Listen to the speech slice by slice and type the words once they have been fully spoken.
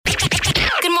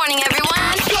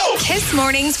Kiss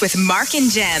Mornings with Mark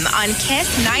and Jem on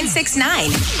Kiss 969.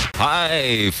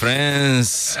 Hi,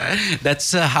 friends.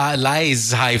 That's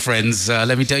lies. Hi, friends.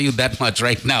 Let me tell you that much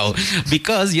right now.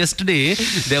 Because yesterday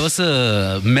there was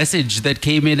a message that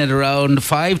came in at around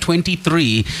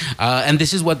 5:23, and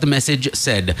this is what the message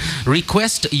said.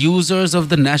 Request users of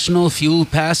the National Fuel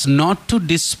Pass not to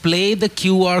display the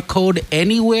QR code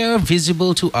anywhere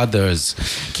visible to others.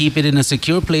 Keep it in a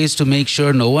secure place to make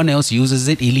sure no one else uses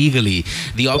it illegally.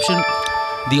 The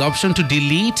option to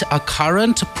delete a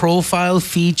current profile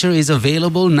feature is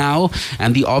available now,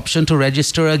 and the option to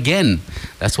register again.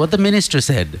 That's what the minister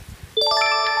said.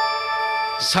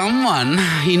 Someone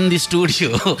in the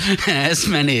studio has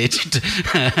managed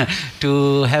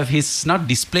to have his not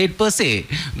displayed per se,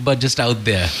 but just out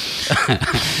there.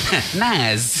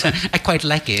 Nice. I quite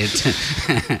like it.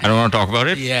 I don't want to talk about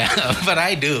it. Yeah, but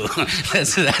I do.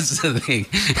 That's the thing.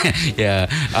 Yeah.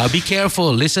 Be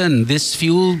careful. Listen, this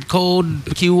fuel code,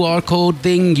 QR code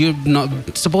thing, you're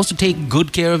not supposed to take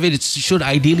good care of it. It should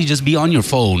ideally just be on your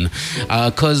phone.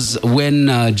 Because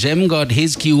when Jem got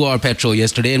his QR petrol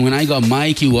yesterday, and when I got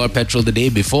my QR petrol the day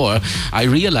before, I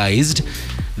realized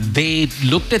they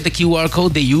looked at the QR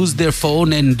code, they used their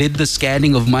phone and did the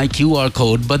scanning of my QR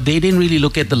code, but they didn't really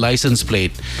look at the license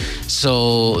plate.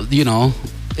 So,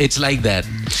 it's like that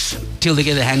till they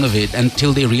get the hang of it,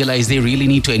 until they realize they really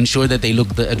need to ensure that they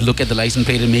look at the license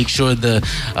plate and make sure the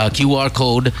QR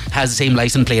code has the same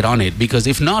license plate on it. Because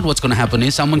if not, what's going to happen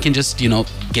is someone can just,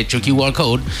 get your QR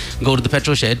code, go to the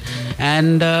petrol shed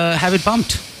and have it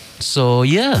pumped. So,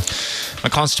 yeah. My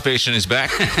constipation is back.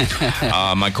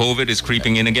 My COVID is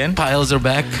creeping in again. Piles are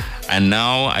back. And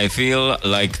now I feel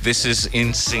like this is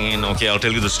insane. Okay, I'll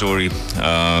tell you the story.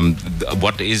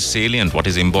 What is salient, what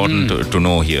is important to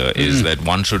know here is that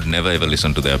one should never ever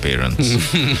listen to their parents.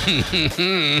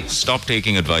 Stop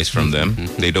taking advice from them.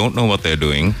 They don't know what they're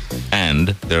doing, and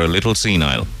they're a little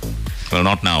senile. Well,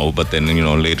 not now, but then,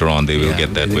 later on they will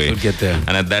get that way. Could get there.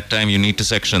 And at that time, you need to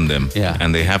section them. Yeah.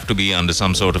 And they have to be under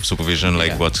some sort of supervision,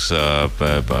 like what's,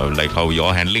 like how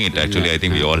you're handling it. Actually, I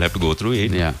think we all have to go through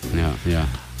it.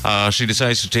 Yeah. She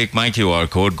decides to take my QR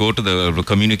code, go to the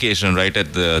communication right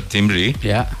at the Timri.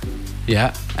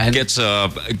 Yeah. And Gets a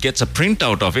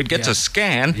printout of it, gets a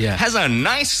scan, has a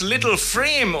nice little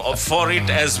frame for it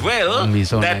as well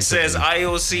so that nice says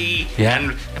IOC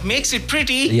and makes it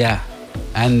pretty. Yeah.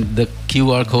 And the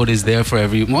QR code is there for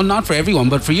everyone. Well, not for everyone,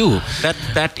 but for you.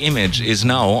 That image is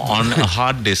now on a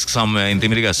hard disk somewhere in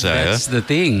Timirigasaya. That's the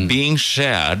thing. Being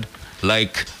shared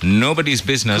like nobody's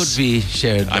business. Could be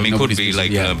shared. I mean, could be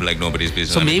like nobody's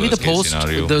business. So maybe the post,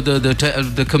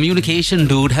 the communication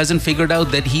dude hasn't figured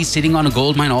out that he's sitting on a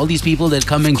gold mine. All these people that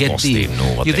come and get the. They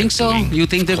know what you think so? doing. You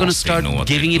think they're going to start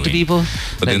giving it to people?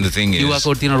 But then the thing is, QR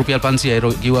code ₹3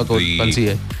 5 QR code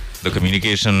 5 the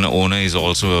communication owner is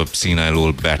also a senile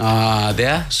old bat.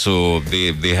 There? So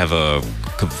they have a,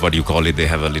 what do you call it? They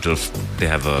have a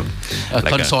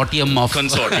consortium of...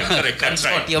 Consortium, correct.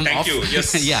 Consortium Thank you.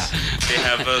 Yes. Yeah. They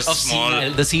have a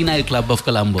small... the Senile Club of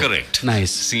Colombo. Correct.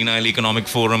 Nice. Senile Economic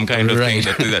Forum kind of thing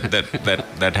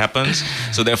that happens.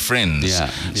 So they're friends. Yeah.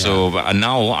 So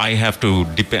now I have to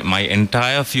depend... My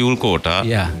entire fuel quota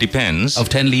depends... Of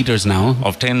 10 liters now.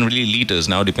 Of 10 liters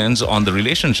now depends on the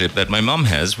relationship that my mom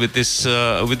has with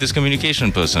this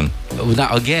communication person.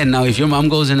 Now if your mom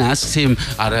goes and asks him,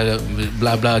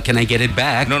 blah blah, can I get it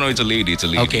back? No, it's a lady.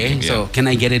 Okay, so can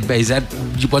I get it back? Is that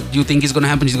what you think is going to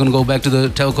happen? She's going to go back to the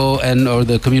telco or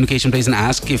the communication place and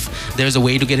ask if there's a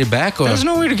way to get it back? Or there's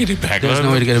no way to get it back. There's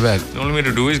no way to get it back. The only way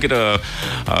to do is get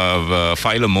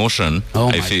file a motion,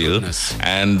 I feel, goodness.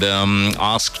 And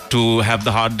ask to have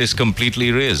the hard disk completely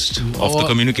erased of the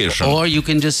communication. Or you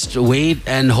can just wait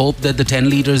and hope that the 10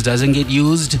 liters doesn't get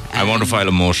used. I want to file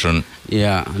a motion.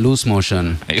 Yeah, loose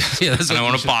motion. And I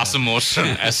want to pass a motion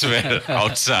as well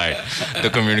outside the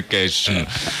communication.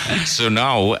 So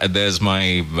now there's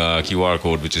my QR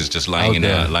code, which is just lying in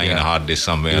a hard disk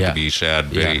somewhere to be shared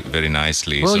very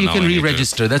nicely. Well, so you now can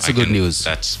re-register. That's the good news.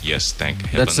 Yes, thank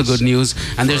heavens. That's the good news.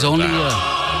 And there's only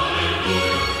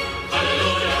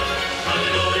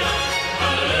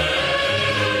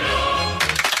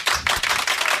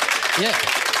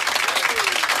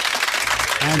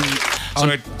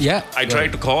I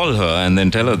tried to call her and then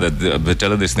tell her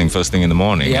this thing first thing in the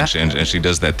morning, and she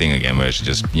does that thing again where she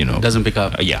just doesn't pick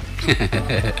up.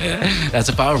 That's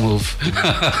a power move.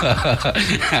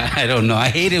 I don't know. I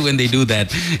hate it when they do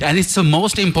that, and it's the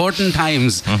most important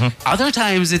times. Other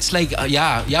times it's like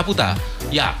puta.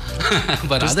 Yeah.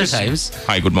 But other times.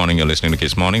 Hi, good morning. You're listening to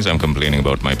Kiss Mornings. I'm complaining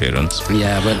about my parents.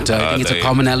 Yeah, but I think it's a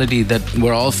commonality that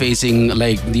we're all facing.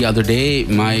 Like the other day,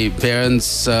 my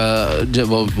parents,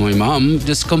 my mom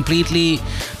just completely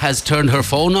has turned her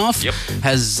phone off. Yep.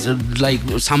 Has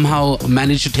somehow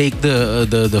managed to take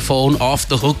the phone off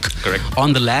the hook. Correct.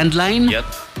 On the landline. Yep.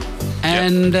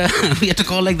 And we had to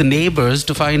call the neighbors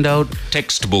to find out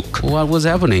Textbook. what was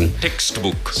happening.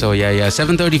 Textbook. So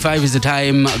 7:35 is the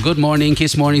time. Good morning,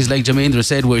 Kiss Mornings. Like Jamendra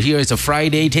said, we're here. It's a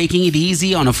Friday, taking it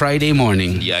easy on a Friday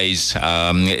morning. Yes,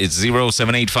 it's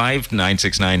 0785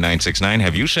 969 969.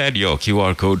 Have you shared your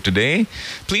QR code today?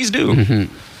 Please do.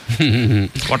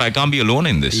 What, I can't be alone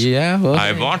in this. Yeah, well,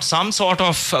 I bought some sort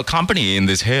of company in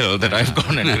this hill that I've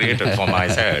gone and created for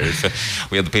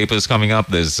myself. We have the papers coming up.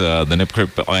 There's the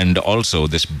NipCrypt and also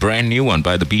this brand new one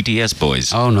by the BTS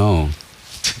boys. Oh no.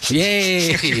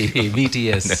 Yay!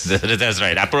 BTS. That's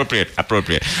right.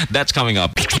 Appropriate. That's coming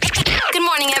up. Good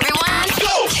morning, everyone.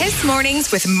 Kiss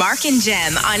Mornings with Mark and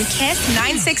Jem on Kiss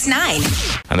 969.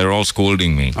 And they're all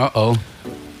scolding me. Uh-oh.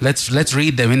 Let's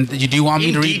read them. Do you want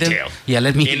me to read detail. them? Yeah,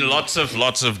 let me. In lots of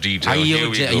detail.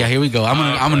 Here we go.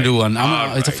 I'm gonna do one.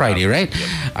 It's a Friday, right?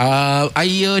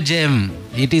 Ayyo Jem,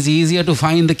 it is easier to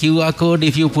find the QR code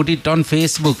if you put it on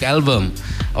Facebook album,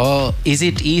 or is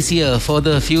it easier for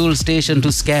the fuel station to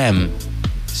scam?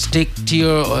 Stick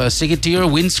it to your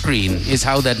windscreen is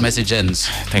how that message ends.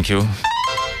 Thank you.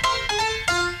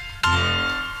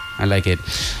 I like it.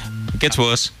 It gets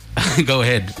worse. Go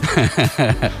ahead.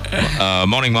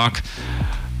 Morning, Mark.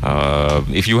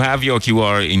 If you have your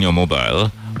QR in your mobile,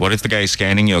 what if the guy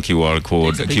scanning your QR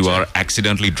code,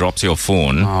 accidentally drops your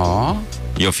phone? Aww.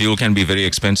 Your fuel can be very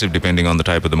expensive depending on the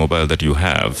type of the mobile that you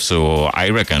have. So I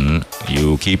reckon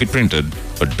you keep it printed,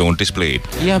 but don't display it.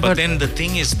 Yeah, but then the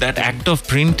thing is, that act of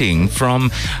printing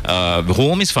from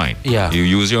home is fine. Yeah. You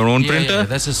use your own printer.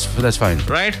 Yeah, that's fine.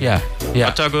 Right? Yeah.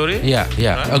 Acha Gauri? Yeah.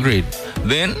 Right? Agreed.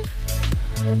 Then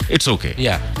it's okay.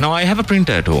 Yeah. Now I have a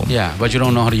printer at home. Yeah, but you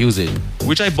don't know how to use it.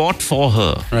 Which I bought for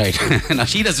her. Right. Now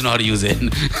she doesn't know how to use it.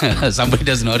 Somebody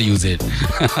doesn't know how to use it.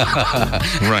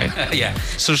 Right. Yeah.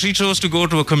 So she chose to go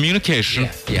to a communication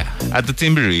at the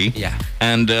Timberi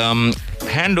and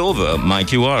hand over my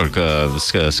QR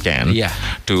scan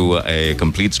to a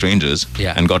complete strangers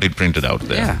and got it printed out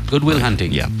there. Yeah. Goodwill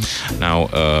hunting. Yeah. Now,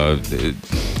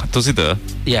 Tusita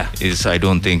is, I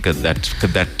don't think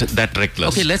that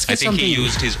reckless. Okay, let's get I think something. he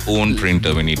used his own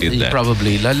printer when he did that.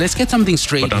 Probably. Let's get something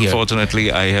straight But here.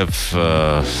 unfortunately, I have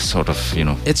sort of,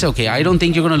 It's okay. I don't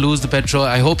think you're going to lose the petrol.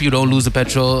 I hope you don't lose the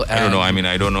petrol. I don't know. I mean,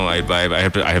 I don't know. I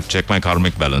have checked my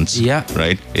karmic balance. Yeah.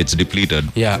 Right? It's depleted.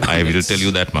 Yeah. I will tell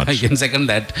you that much. I can second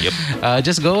that. Yep.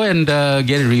 Just go and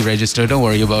get it re-registered. Don't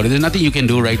worry about it. There's nothing you can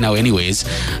do right now anyways.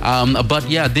 But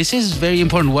this is very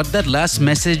important. What that last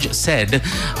message said,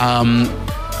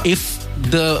 if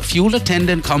the fuel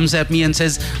attendant comes at me and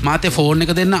says, "Mate phone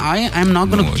ka denna," I am not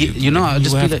going to give. I'll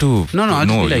just be like,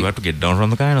 you have to get down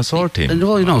from the car and assault him.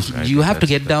 You have to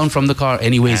get down from the car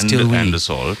anyways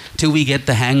till we get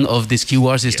the hang of this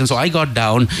QR system. So I got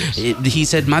down. He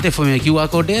said, "Mate phone QR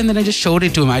code," and then I just showed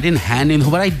it to him. I didn't hand him,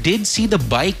 but I did see the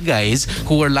bike guys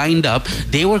who were lined up.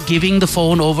 They were giving the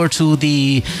phone over to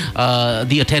the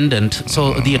attendant.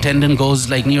 So the attendant goes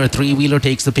near a three-wheeler,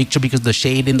 takes the picture because the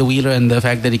shade in the wheeler and the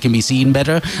fact that it can be seen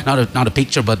better. Not a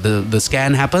picture, but the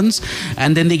scan happens,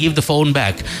 and then they give the phone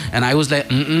back. And I was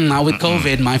like, now with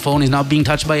COVID, my phone is not being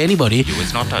touched by anybody.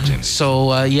 It's not touching. So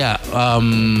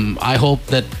I hope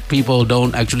that people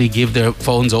don't actually give their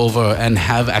phones over and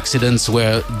have accidents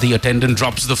where the attendant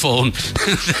drops the phone.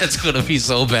 That's gonna be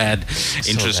so bad.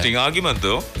 Interesting argument,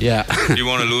 though. Yeah. Do you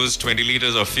want to lose 20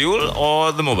 liters of fuel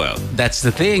or the mobile? That's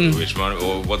the thing. Which one?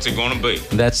 Or what's it going to be?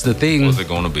 That's the thing. What's it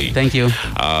going to be? Thank you.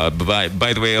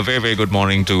 By the way, a very, very good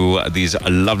morning to these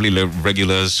lovely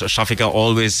regulars. Shafika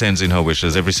always sends in her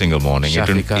wishes every single morning.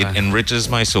 It enriches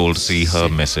my soul to see her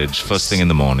message first thing in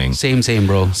the morning. Same,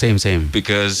 bro. Same.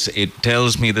 Because it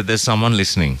tells me that there's someone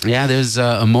listening. Yeah, there's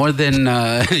more than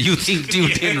you think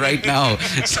tuned in right now.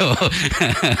 So,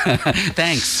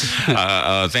 thanks.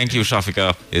 Thank you,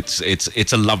 Shafika.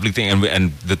 It's a lovely thing.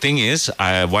 And the thing is,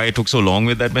 why I took so long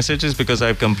with that message is because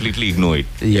I've completely ignored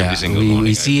it every single morning.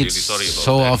 We see it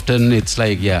so often. It's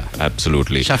like,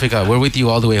 Absolutely. Shafika, we're with you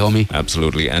all the way, homie.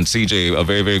 Absolutely. And CJ, a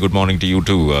very, very good morning to you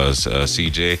too,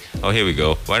 CJ. Oh, here we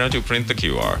go. Why don't you print the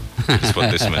QR? That's what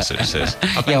this message says.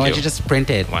 Oh, why don't you just print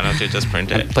it? Why don't you just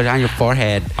print it? Put it on your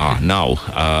forehead. Now,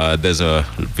 there's a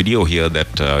video here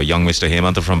that young Mr.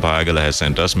 Hemanta from Payagala has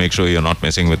sent us. Make sure you're not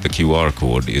messing with the QR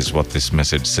code is what this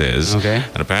message says. Okay.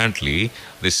 And apparently,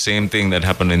 this same thing that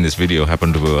happened in this video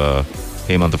happened to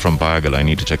Hemant from Payagal. I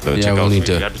need to check we'll need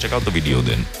to. You have to check out the video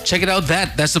then. Check it out.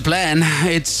 That's the plan.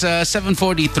 It's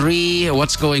 7:43.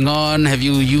 What's going on? Have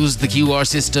you used the QR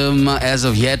system as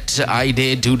of yet? I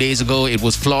did 2 days ago. It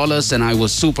was flawless, and I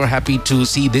was super happy to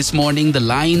see this morning the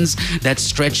lines that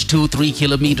stretched 2-3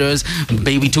 kilometers,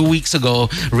 maybe 2 weeks ago,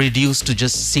 reduced to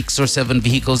just 6 or 7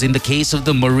 vehicles. In the case of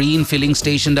the Marine filling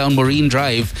station down Marine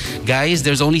Drive, guys,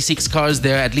 there's only 6 cars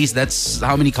there. At least that's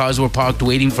how many cars were parked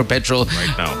waiting for petrol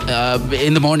right now.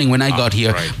 In the morning when I got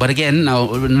here. Right. But again,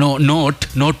 now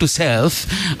note to self,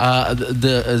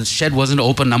 the shed wasn't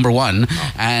open, number one,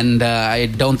 and I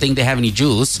don't think they have any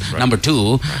juice, number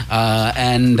two,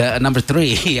 and number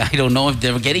three, I don't know if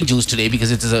they were getting juice today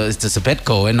because it's a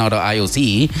Sepetco and not an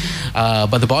IOC.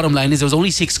 But the bottom line is there was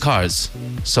only 6 cars.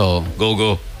 So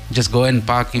Go. just go and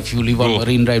park if you live on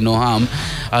Marine Drive, no harm.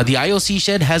 The IOC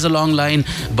shed has a long line,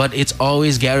 but it's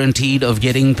always guaranteed of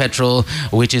getting petrol,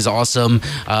 which is awesome.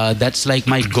 That's like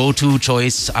my go-to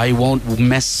choice. I won't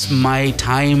mess my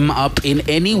time up in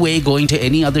any way going to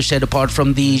any other shed apart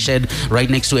from the shed right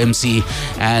next to MC.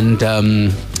 And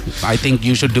I think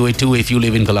you should do it too if you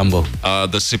live in Colombo.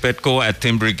 The Sepetco at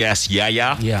Thimbri Gas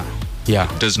Yeah.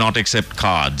 does not accept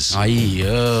cards.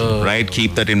 Ayyo. Right?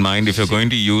 Keep that in mind. If you're going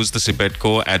to use the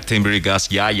Sepetco at Thimbri Gas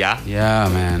Yeah,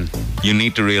 man. you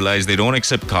need to realize they don't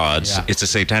accept cards. Yeah. It's a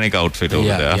satanic outfit over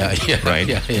there. Right?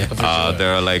 Yeah, for sure.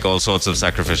 There are like all sorts of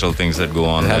sacrificial things that go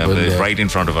on there. Right in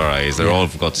front of our eyes. They're all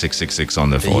got 666 on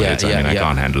their foreheads. I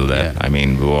can't handle that. I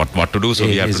mean, what to do? So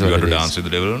you have to dance with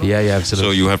the devil. No? Yeah, absolutely.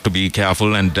 So you have to be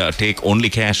careful and take only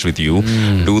cash with you.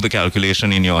 Do the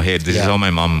calculation in your head. This is how my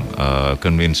mom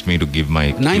convinced me to give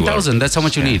my 9,000. That's how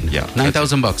much you need. Yeah,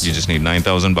 $9,000. You just need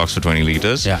 $9,000 for 20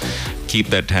 liters. Yeah. Keep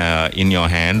that in your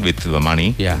hand with the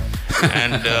money. Yeah.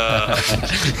 And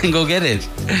go get it.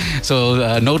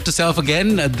 So note to self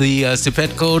again, the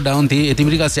Sepetco down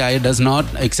Thimbri Gas does not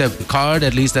accept card.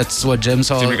 At least that's what Jem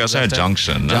saw. Thimbri Gas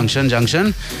Junction.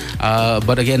 Junction.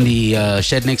 But again, the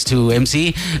shed next to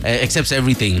MC accepts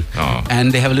everything. Oh.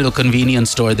 And they have a little convenience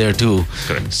store there too.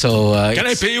 Correct. So can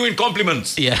I pay you in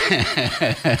compliments? Yeah.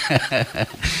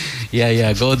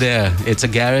 Yeah, go there. It's a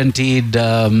guaranteed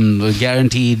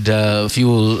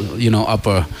fuel,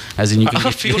 upper. As in you can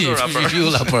get fuel upper.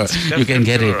 Fuel upper. You can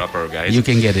get it. Upper, guys. You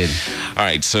can get it. All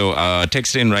right. So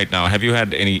text in right now. Have you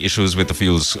had any issues with the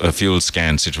fuel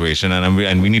scan situation?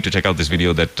 And we need to check out this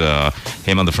video that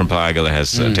Hemant from Payagal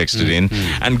has texted in.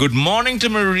 And good morning to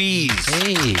Maurice.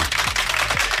 Hey.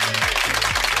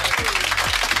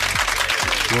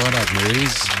 What up,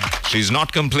 Maurice? She's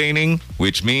not complaining,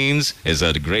 which means it's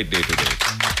a great day today.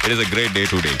 It is a great day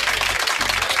today.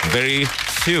 Very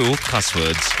few cuss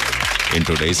words in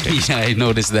today's day. Yeah, I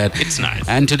noticed that. It's nice.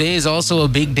 And today is also a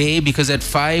big day because at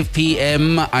 5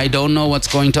 p.m., I don't know what's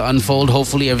going to unfold.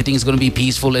 Hopefully everything's going to be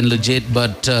peaceful and legit,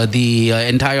 but the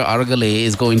entire Argale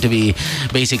is going to be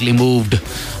basically moved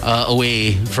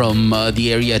away from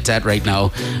the area it's at right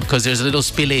now because there's a little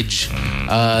spillage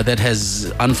that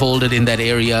has unfolded in that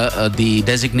area. The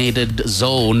designated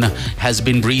zone has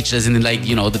been breached, as in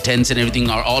the tents and everything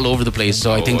are all over the place.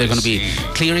 So I think they're going to be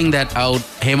clearing that out.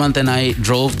 Hemant and I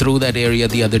drove through that area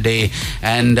the other day,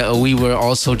 and we were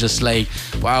also just like,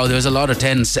 wow, there's a lot of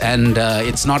tents, and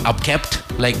it's not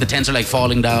upkept. Like the tents are like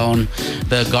falling down.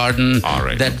 The garden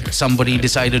somebody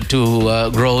decided to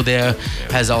grow there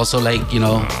has also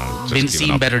been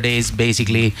seen better days,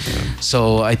 basically.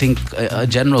 So I think a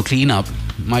general cleanup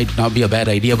might not be a bad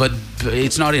idea, but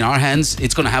it's not in our hands.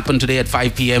 It's going to happen today at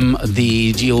 5 p.m.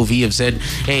 The GOV have said,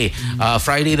 hey,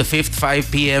 Friday the 5th,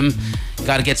 5 p.m.,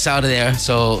 got to get us out of there.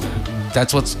 So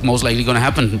that's what's most likely going to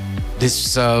happen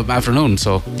this afternoon.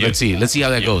 So let's see how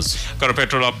that goes. Got a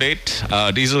petrol update.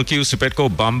 Diesel Q, Sepetco,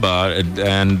 Bamba,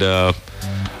 and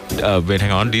wait,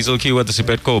 hang on. Diesel Q at the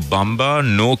Sepetco, Bamba,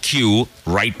 no queue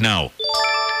right now.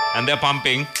 And they're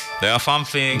pumping. They're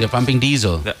pumping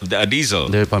diesel. Diesel.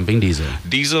 They're pumping diesel.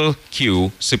 Diesel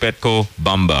Q, Sepetco,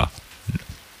 Bamba.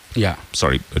 Yeah.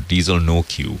 Sorry, diesel no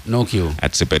queue. No queue.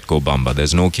 At Sepetco, Bamba.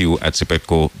 There's no queue at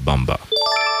Sepetco, Bamba.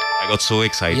 I got so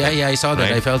excited. Yeah, I saw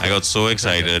that. Right? I felt I got so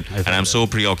excited. And I'm so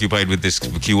preoccupied with this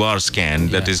QR scan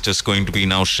that is just going to be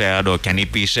now shared, or can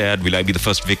it be shared? Will I be the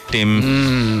first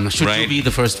victim? Should you be the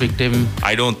first victim?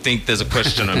 I don't think there's a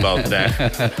question about that.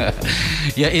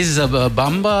 Yeah, is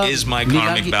Bamba... Is my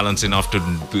karmic balance enough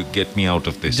to get me out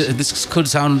of this? This could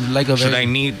sound like a do I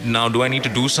need to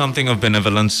do something of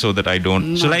benevolence so that I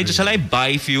don't... Shall I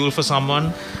buy fuel for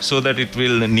someone so that it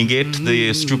will negate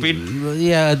the stupid?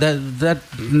 Yeah, that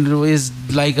is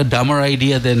like a dumber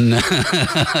idea than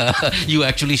you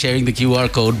actually sharing the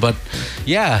QR code. But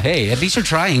yeah, hey, at least you're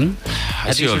trying.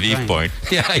 I see your weak point.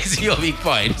 Yeah, I see your weak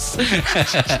points.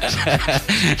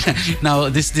 Now,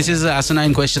 this is an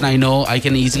asinine question. I know I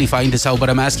can easily find this out, but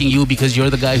I'm asking you because you're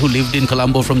the guy who lived in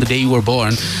Colombo from the day you were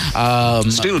born.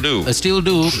 Still do. Still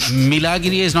do.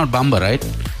 Milagiri is not Bamba, right?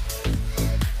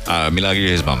 Milagiri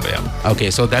is Bombay. Yeah.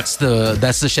 Okay, so that's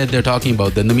the shed they're talking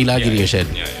about, then the Milagiri shed.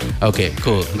 Yeah. Okay,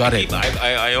 cool. Got it.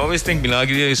 I always think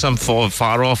Milagiri is some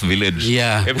far off village.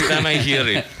 Yeah. Every time I hear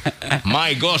it,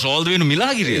 my gosh, all the way to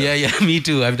Milagiri. Yeah, me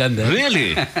too. I've done that.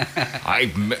 Really?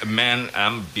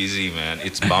 I'm busy, man.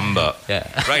 It's Bamba. Yeah.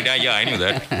 Right, yeah, I knew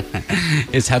that.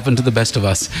 It's happened to the best of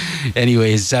us.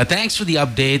 Anyways, thanks for the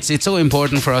updates. It's so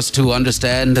important for us to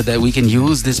understand that we can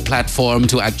use this platform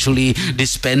to actually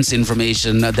dispense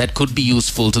information that could be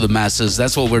useful to the masses.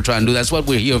 That's what we're trying to do. That's what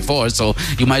we're here for. So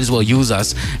you might as well use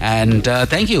us. And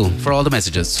thank you for all the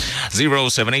messages.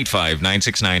 0785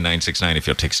 969 969 if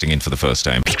you're texting in for the first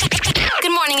time.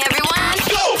 Good morning, everyone.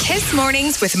 Kiss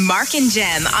Mornings with Mark and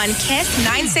Jem on Kiss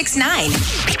 969.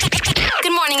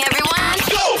 Good morning, everyone.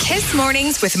 Kiss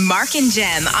Mornings with Mark and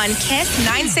Jem on Kiss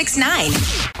 969.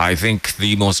 I think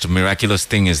the most miraculous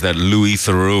thing is that Louis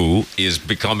Theroux is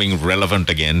becoming relevant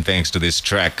again thanks to this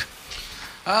track.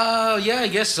 Yeah, I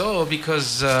guess so,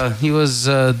 because he was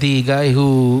the guy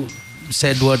who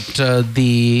said what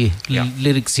the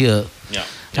lyrics here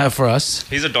have for us.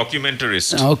 He's a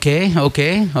documentarist. Okay.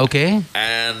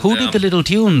 And who did the little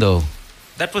tune though?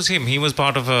 That was him. He was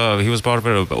part of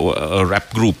a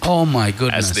rap group. Oh my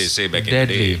goodness! As they say back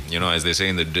Deadly. in the day, as they say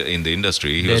in the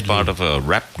industry, he was part of a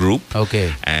rap group.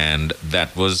 Okay. And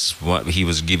that was what he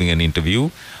was giving an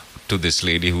interview to this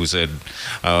lady who said,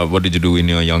 what did you do in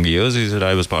your young years? He said,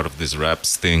 I was part of this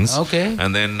raps things. Okay.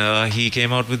 And then he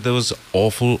came out with those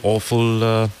awful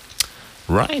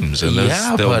rhymes. And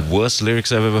that's the worst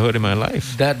lyrics I've ever heard in my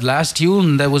life. That last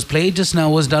tune that was played just now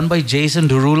was done by Jason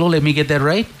Derulo. Let me get that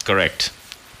right? Correct.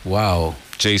 Wow.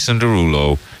 Jason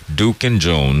Derulo, Duke and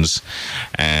Jones,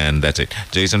 and that's it.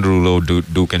 Jason Derulo,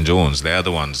 Duke and Jones, they are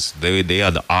the ones. They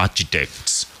are the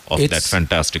architects of that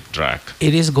fantastic track.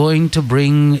 It is going to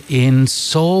bring in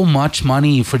so much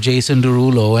money for Jason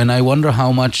Derulo, and I wonder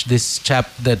how much this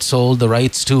chap that sold the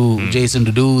rights to Jason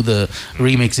to do the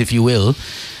remix, if you will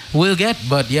get.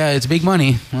 But yeah, it's big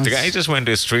money. The guy just went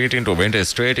straight into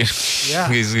Yeah.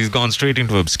 He's gone straight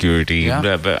into obscurity.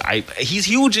 Yeah. He's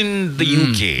huge in the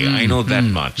UK. I know that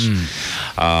much.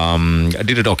 I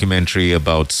did a documentary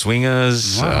about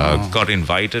swingers. Wow. Got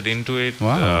invited into it.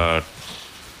 Wow.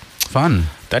 Fun.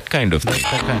 That kind of thing.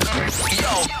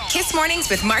 Kiss Mornings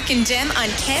with Mark and Jem on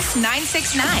Kiss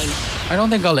 969. I don't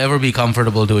think I'll ever be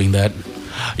comfortable doing that.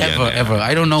 Ever.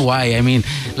 I don't know why. I mean,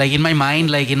 like in my mind,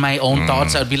 like in my own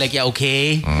thoughts, I'd be like, yeah,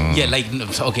 okay. Yeah, like,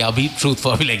 okay, I'll be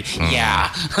truthful. I'll be like,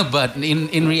 yeah. But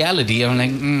in reality, I'm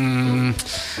like,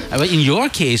 But in your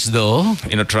case, though.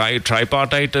 In a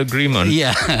tripartite agreement.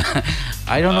 Yeah.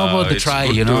 I don't know about the try,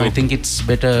 I think it's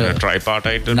better.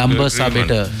 Tripartite numbers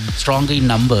agreement. are better. Stronger in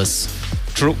numbers.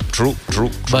 True.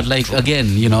 But like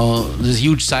again, there's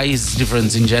huge size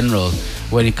difference in general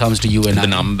when it comes to you and I. The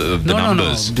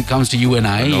numbers. When it comes to you and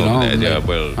I,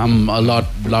 well, I'm a lot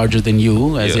larger than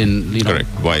you, as in, correct.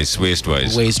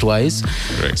 Waist-wise. Waist-wise.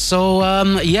 Correct. So,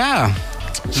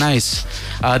 nice.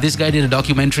 This guy did a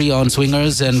documentary on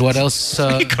swingers, and what else?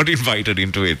 He got invited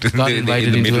into it. In the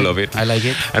into middle of it. I like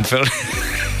it. And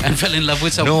fell in love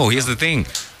with someone. No, here's the thing.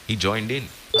 He joined in.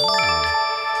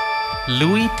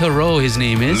 Louis Theroux, his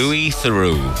name is. Louis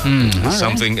Theroux.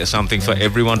 Something for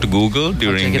everyone to Google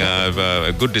during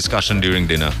a good discussion during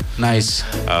dinner. Nice.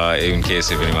 In case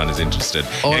if anyone is interested.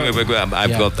 Anyway,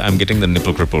 I'm getting the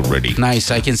nipple cripple ready. Nice,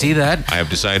 I can see that. I have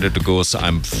decided to go. So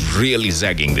I'm really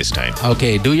zagging this time.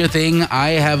 Okay, do your thing. I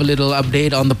have a little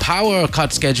update on the power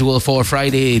cut schedule for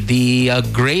Friday. The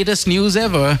greatest news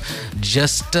ever.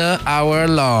 Just an hour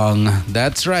long.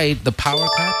 That's right. The power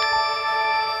cut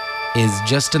is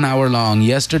just an hour long.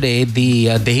 Yesterday, the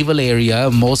Dehival area,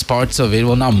 most parts of it,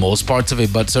 well, not most parts of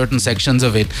it, but certain sections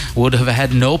of it would have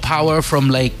had no power from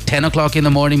like 10 o'clock in the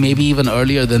morning, maybe even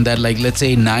earlier than that, like let's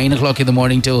say 9 o'clock in the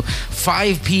morning till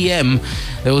 5 p.m.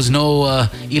 There was no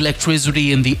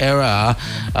electricity in the era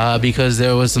because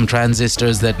there was some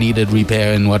transistors that needed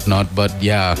repair and whatnot. But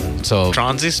yeah, so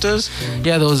transistors?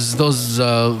 Yeah, those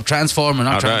transformers,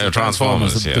 not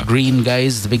transformers, the green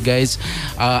guys, the big guys.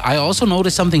 I also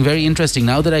noticed something very interesting.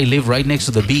 Now that I live right next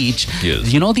to the beach,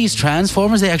 yes. These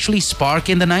transformers, they actually spark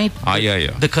in the night.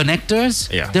 Yeah. The connectors,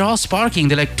 they're all sparking.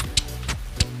 They're like.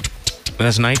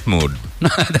 That's night mode. No,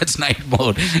 that's night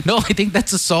mode. No, I think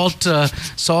that's a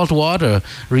salt water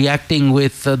reacting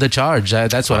with the charge.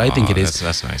 That's what I think it is.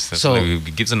 That's nice.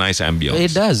 It gives a nice ambience.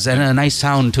 It does, and a nice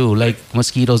sound too, like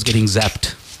mosquitoes getting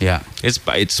zapped. Yeah. It's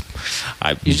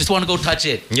You just want to go touch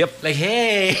it. Yep. Like,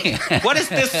 hey. What is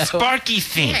this sparky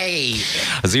thing? Hey.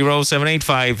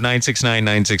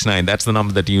 0785-969-969. That's the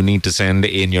number that you need to send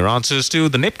in your answers to.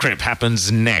 The Nip Crip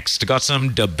happens next. Got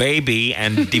some Da Baby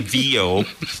and Divio.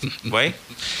 Wait,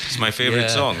 it's my favorite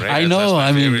song, right? I know. That's my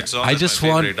I mean, favorite song. I That's just my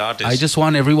want, favorite artist. I just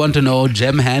want everyone to know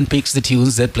Jem handpicks the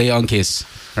tunes that play on Kiss.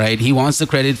 Right? He wants the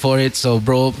credit for it. So,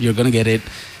 bro, you're gonna get it.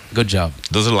 Good job.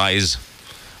 Those are lies.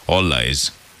 All lies.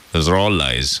 Those are all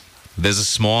lies. There's a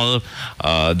small,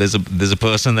 there's a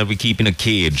person that we keep in a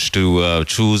cage to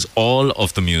choose all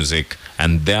of the music,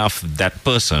 and that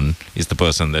person is the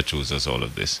person that chooses all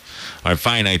of this. All right,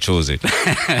 fine, I chose it. Good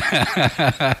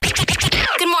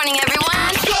morning, everyone.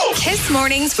 Kiss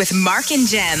Mornings with Mark and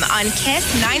Jem on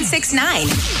Kiss 969.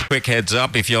 Quick heads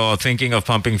up, if you're thinking of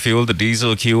pumping fuel, the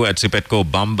diesel queue at Sipetco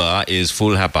Bamba is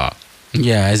full hapa.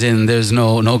 Yeah, as in there's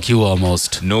no queue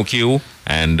almost. No queue,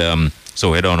 and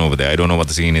so head on over there. I don't know what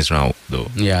the scene is now, though.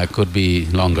 Yeah, it could be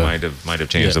longer. Might have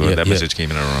changed. That message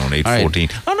came in around 8:14.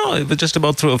 Right. Oh no, it was just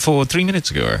about 3 minutes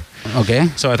ago. Okay.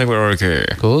 So I think we're okay.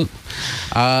 Cool.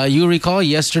 You recall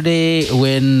yesterday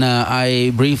when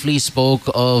I briefly spoke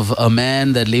of a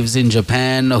man that lives in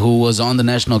Japan who was on the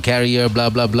national carrier, blah,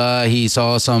 blah, blah. He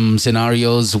saw some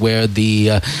scenarios where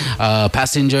the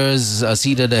passengers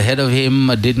seated ahead of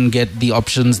him didn't get the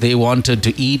options they wanted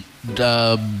to eat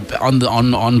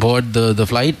on board the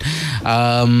flight.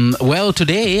 Well,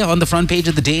 today on the front page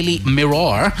of the Daily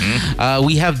Mirror,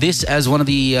 we have this as one of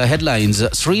the headlines.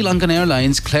 Sri Lankan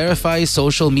Airlines clarifies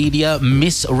social media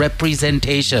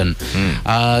misrepresentation.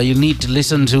 You need to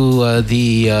listen to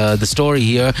the story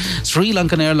here. Sri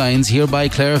Lankan Airlines hereby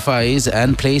clarifies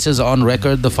and places on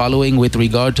record the following with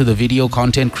regard to the video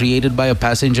content created by a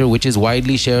passenger which is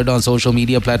widely shared on social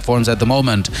media platforms at the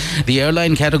moment. The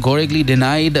airline categorically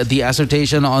denied the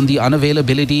assertion on the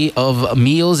unavailability of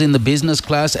meals in the business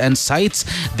class and cites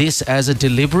this as a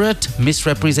deliberate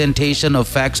misrepresentation of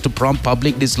facts to prompt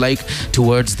public dislike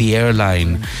towards the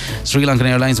airline. Sri Lankan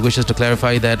Airlines wishes to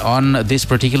clarify that on this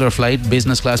particular flight,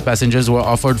 business class passengers were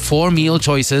offered 4 meal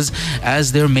choices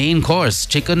as their main course: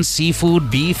 chicken,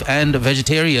 seafood, beef, and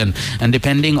vegetarian. And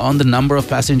depending on the number of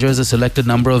passengers, a selected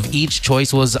number of each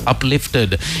choice was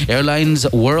uplifted. Airlines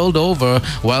world over,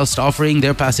 whilst offering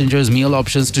their passengers meal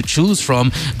options to choose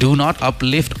from, do not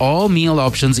uplift all meal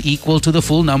options equal to the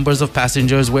full numbers of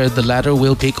passengers, where the latter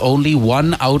will pick only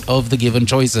one out of the given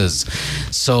choices.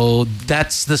 So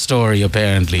that's the story,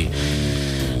 apparently.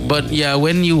 But yeah,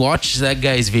 when you watch that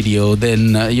guy's video,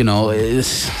 then,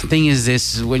 thing is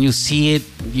this, when you see it,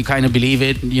 you kind of believe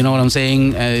it. You know what I'm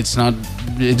saying? It's not,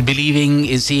 believing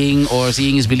is seeing, or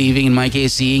seeing is believing. In my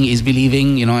case, seeing is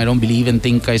believing. I don't believe and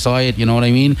think I saw it. You know what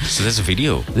I mean? So there's a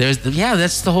video. That's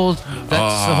the whole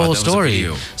story.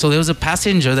 So there was a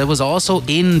passenger that was also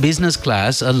in business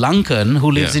class, a Lankan who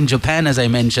lives in Japan, as I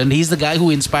mentioned. He's the guy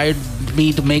who inspired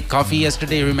me to make coffee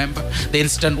yesterday, remember? The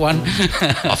instant one.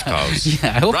 Of course.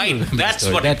 Yeah, I hope right, that's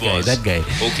what that it was. That guy.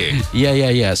 Okay.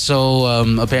 Yeah. So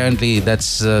apparently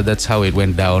that's how it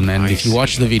went down. And if you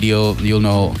watch the video, you'll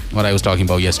know what I was talking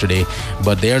about yesterday.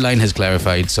 But the airline has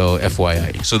clarified, so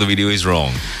FYI. So the video is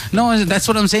wrong. No, that's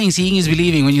what I'm saying. Seeing is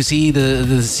believing. When you see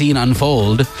the scene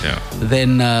unfold,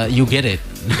 then you get it.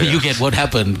 You get what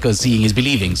happened, because seeing is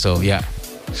believing. So yeah,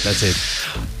 that's it.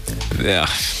 Yeah.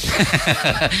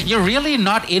 You're really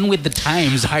not in with the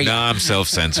times, are you? No, I'm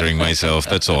self-censoring myself.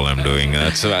 That's all I'm doing.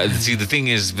 See, the thing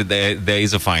is, there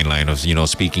is a fine line of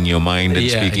speaking your mind and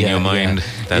speaking your mind.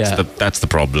 That's the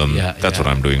problem. That's what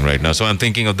I'm doing right now. So I'm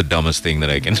thinking of the dumbest thing that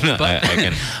I can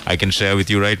I can share with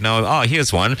you right now.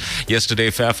 Here's one. Yesterday,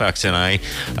 Fairfax and I,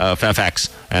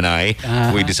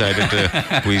 we decided to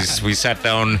we sat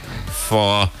down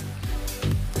to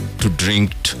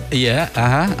drink.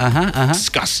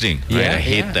 Disgusting. Right? I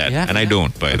hate that. And I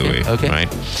don't, by the way. Okay. Right?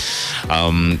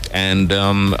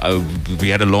 We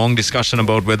had a long discussion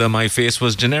about whether my face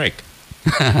was generic.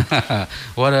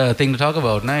 What a thing to talk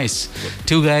about. Nice.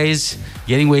 2 guys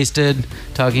getting wasted,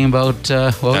 talking about,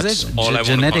 what was it? All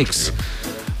genetics.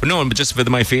 No, but just whether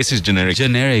my face is generic.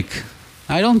 Generic.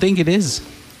 I don't think it is.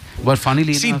 But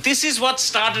funnily enough, this is what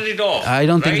started it off. I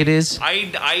don't think it is.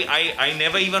 I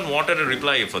never even wanted a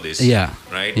reply for this. Yeah.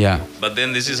 Right? Yeah. But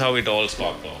then this is how it all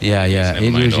sparked off. Yeah.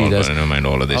 It usually does. Never mind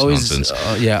all of this nonsense.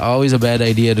 Always a bad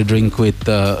idea to drink with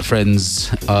friends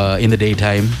in the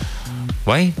daytime.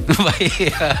 Why?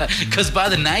 Because by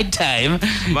the night time,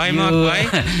 why?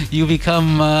 You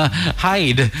become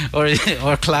Hyde or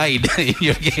Clyde in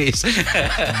your case.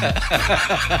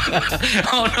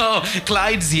 Oh no,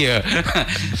 Clyde's here.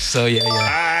 So yeah.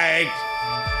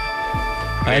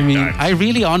 I mean, I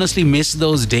really honestly miss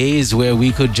those days where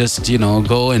we could just,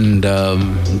 go and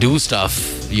do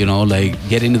stuff, like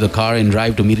get into the car and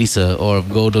drive to Mirisa or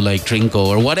go to like Trinco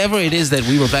or whatever it is that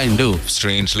we were planning to do.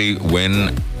 Strangely,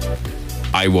 when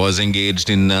I was engaged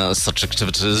in such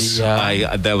activities,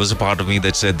 there was a part of me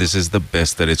that said, this is the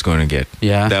best that it's going to get.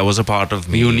 Yeah. There was a part of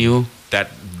me. You knew?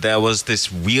 That there was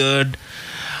this weird,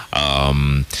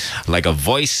 like a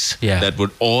voice that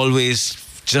would always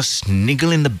just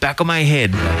niggle in the back of my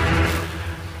head.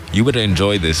 You better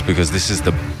enjoy this because this is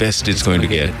the best it's going to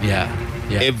get. Yeah.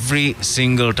 Every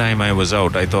single time I was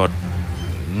out, I thought,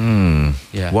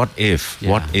 what if?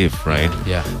 What if, right?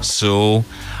 Yeah. So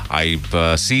I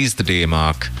seize the day,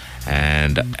 Mark,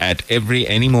 and at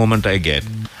any moment I get,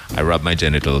 I rub my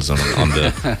genitals on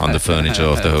the furniture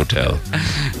of the hotel.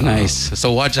 Nice.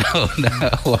 So watch out.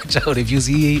 Watch out if you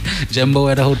see Jumbo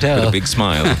at a hotel. With a big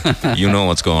smile. You know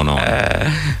what's going on.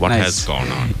 What Nice. has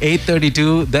gone on.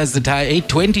 8:32, that's the time.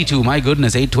 8:22, my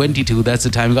goodness, 8:22, that's the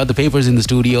time. We got the papers in the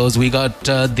studios. We got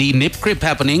the Nip Crip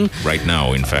happening. Right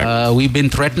now, in fact. We've been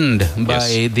threatened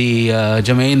by the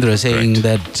Jamendra saying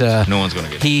that no one's going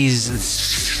to get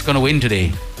he's going to win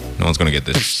today. No one's going to get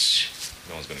this.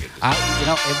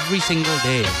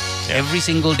 Every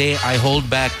single day I hold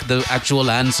back the actual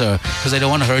answer because I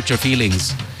don't want to hurt your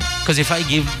feelings. Because if I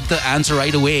give the answer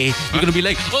right away, you're going to be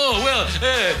like, oh, well,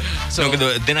 So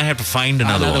no, then I have to find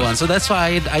another one. So that's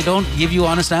why I don't give you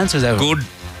honest answers ever. Good.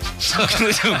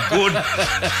 Good.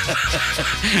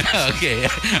 Okay.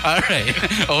 All right.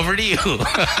 Over to you.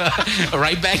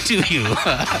 Right back to you.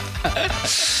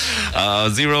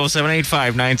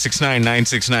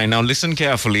 0785-969-969. Now listen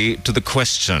carefully to the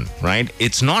question, right?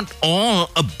 It's not all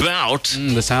about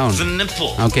the sound. The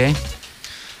nipple. Okay.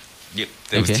 Yep.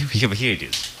 Okay. Here it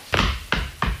is.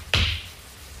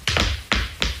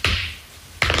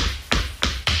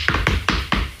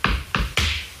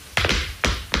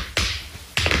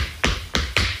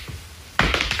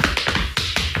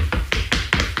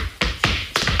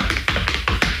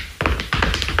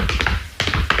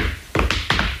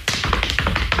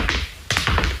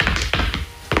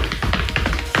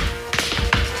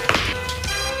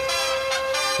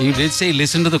 You did say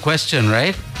listen to the question,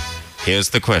 right? Here's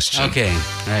the question. Okay,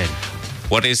 right.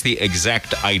 What is the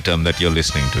exact item that you're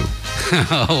listening to?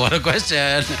 What a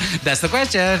question. That's the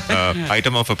question.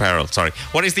 Item of apparel. Sorry.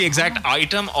 What is the exact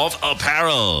item of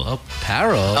apparel?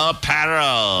 Apparel?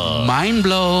 Apparel. Mind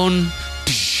blown.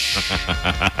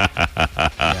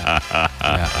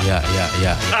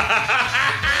 Yeah.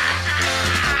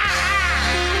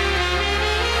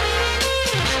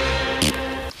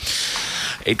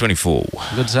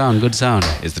 8:24. Good sound.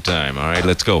 Is the time. All right,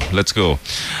 let's go.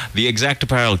 The exact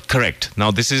apparel, correct.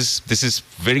 Now this is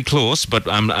very close, but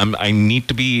I need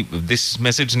to be. This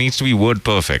message needs to be word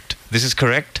perfect. This is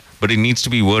correct, but it needs to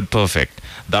be word perfect.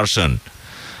 Darshan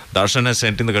has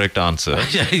sent in the correct answer,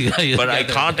 but I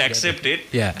can't accept it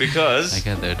because I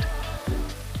get that.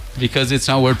 Because it's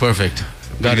not word perfect.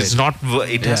 It's not.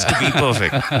 It has to be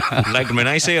perfect. Like when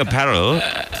I say apparel,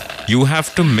 you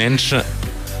have to mention.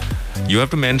 You have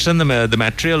to mention the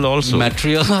material also.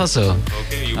 Material also.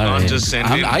 Okay, you can't just send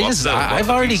in. I've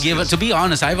already given. To be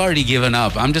honest, I've already given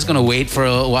up. I'm just gonna wait for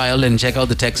a while and check out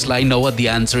the text line, know what the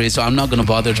answer is. So I'm not gonna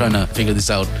bother trying to figure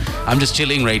this out. I'm just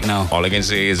chilling right now. All I can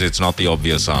say is it's not the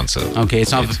obvious answer. Okay,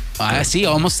 it's not. I see.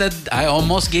 I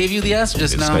almost gave you the answer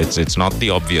just now. It's not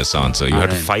the obvious answer. You have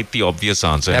to fight the obvious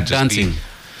answer. Tap dancing.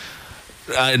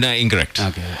 No, incorrect.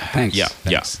 Okay, thanks. Yeah,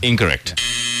 incorrect.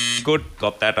 Good,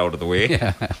 got that out of the way.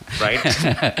 Yeah. Right?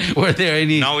 Were there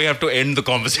any? Now we have to end the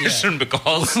conversation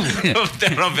because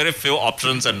there are very few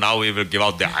options, and now we will give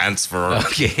out the answer.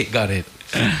 Okay, got it.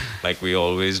 Like we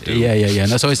always do. Yeah.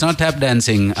 No, so it's not tap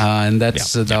dancing, and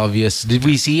that's the obvious. Did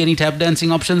we see any tap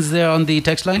dancing options there on the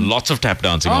text line? Lots of tap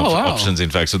dancing options,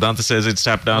 in fact. Sudhanta says it's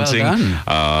tap dancing. Well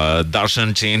done.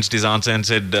 Darshan changed his answer and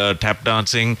said tap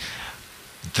dancing.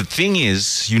 The thing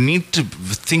is, you need to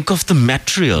think of the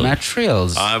material.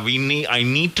 Materials. I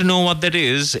need to know what that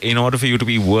is in order for you to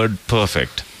be word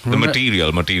perfect. The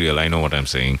material. I know what I'm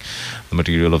saying. The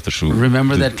material of the shoe.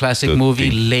 Remember that classic movie,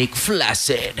 Lake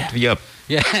Placid? Yep.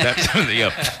 Yeah.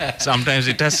 Yep. Sometimes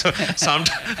it does.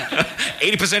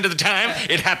 80% of the time,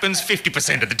 it happens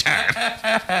 50% of the time.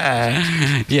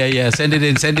 Yeah. Send it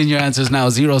in. Send in your answers now.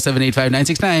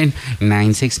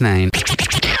 0785-969-969.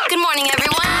 Good morning,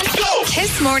 everyone.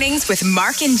 Kiss Mornings with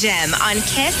Mark and Jem on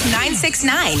Kiss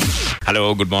 969.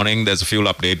 Hello, good morning. There's a fuel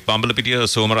update. Pambalapitia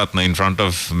Somaratna in front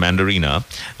of Mandarina.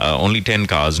 Only 10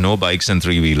 cars, no bikes and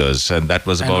 3-wheelers. And that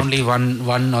was about... And only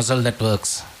one nozzle that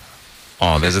works.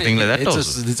 Oh, there's a thing like that it's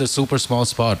also. it's a super small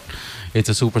spot. It's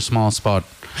a super small spot.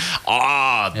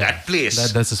 That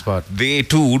place. That's the spot. They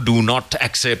too do not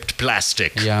accept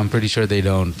plastic. Yeah, I'm pretty sure they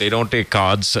don't. They don't take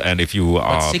cards, and if you But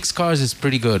are 6 cars is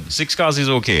pretty good. 6 cars is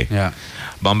okay. Yeah.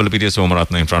 Bambalapitiya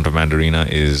Somaratna in front of Mandarina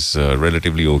is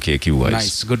relatively okay queue-wise.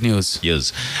 Nice. Good news.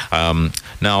 Yes.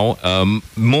 Now,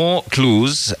 more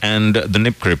clues, and the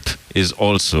Nip Crip is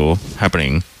also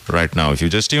happening right now. If you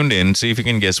just tuned in, see if you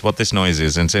can guess what this noise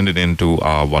is and send it in to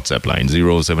our WhatsApp line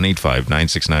 0785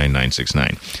 969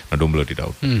 969. Now, don't blurt it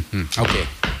out. Okay.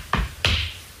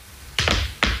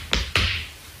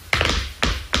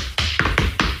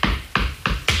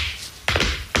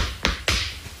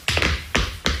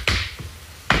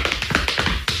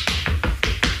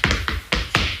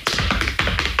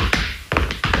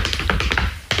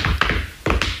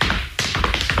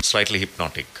 Slightly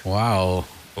hypnotic. Wow.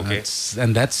 Okay.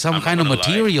 That's some I'm kind not of gonna lie.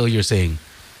 material you're saying.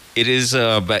 It is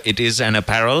an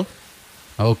apparel.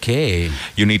 Okay.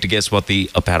 You need to guess what the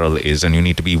apparel is, and you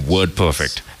need to be word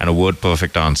perfect. And a word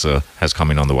perfect answer has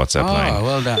come in on the WhatsApp line.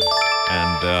 Well done.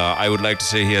 And I would like to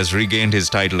say he has regained his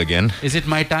title again. Is it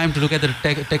my time to look at the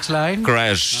text line?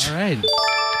 Crashed. All right.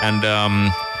 And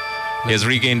he has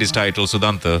regained his title.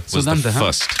 Sudanta was the Sudanta, huh?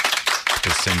 first to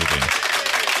send it in.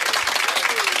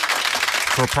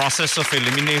 For process of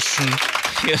elimination,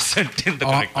 he has sent in the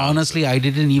correct Honestly, I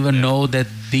didn't even know that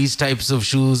these types of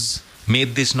shoes answer.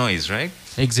 Made this noise, right?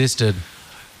 existed.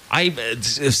 I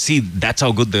see. That's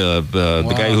how good the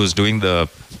guy who's doing the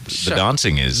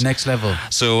dancing is. Next level.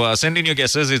 So send in your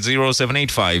guesses. It's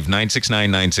 0785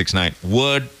 969 969.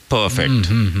 Word perfect.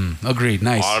 Agreed.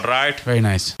 Nice. All right. Very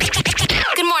nice.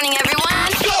 Good morning, everyone.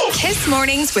 Kiss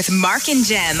Mornings with Mark and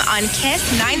Jem on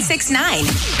Kiss 969.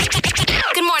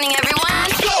 Good morning,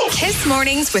 everyone. Kiss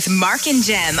Mornings with Mark and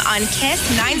Jem on Kiss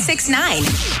 969.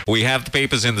 We have the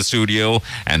papers in the studio,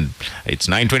 and it's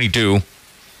 9:22.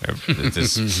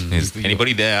 Is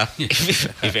anybody there?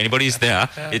 If anybody's there,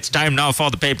 it's time now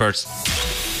for the papers.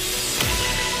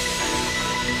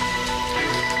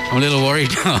 I'm a little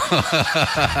worried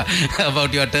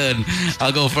about your turn.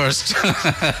 I'll go first.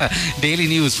 Daily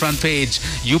News front page.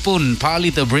 Yupun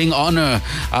Palita bring honor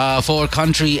for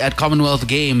country at Commonwealth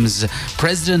Games.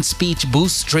 President's speech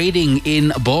boosts trading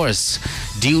in Bourse.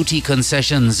 Duty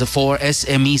concessions for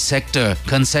SME sector.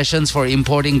 Concessions for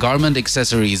importing garment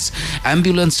accessories.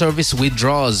 Ambulance service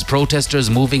withdraws. Protesters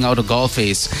moving out of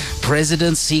Gulfface.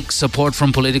 President seeks support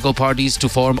from political parties to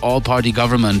form all-party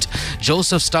government.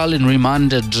 Joseph Stalin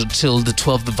remanded till the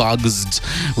 12th of August.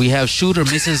 We have shooter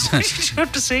misses. You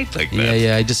have to say it like that.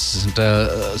 Yeah, I just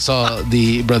saw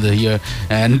the brother here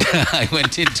and I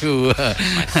went into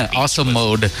awesome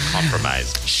mode.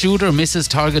 Compromised. Shooter misses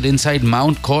target inside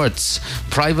Mount Courts.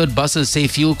 Private buses say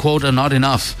fuel quota not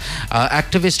enough.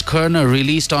 Activist Kerner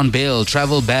released on bail.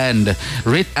 Travel banned.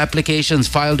 Writ applications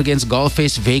filed against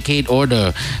Gulfface vacate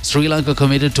order. Sri Lanka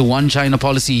committed to one China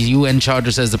policy. UN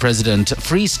charter, says the president.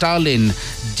 Free Stalin.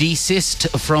 Desist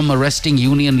from arresting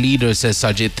union leader, says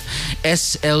Sajid.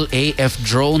 SLAF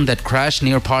drone that crashed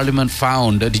near Parliament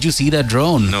found. Did you see that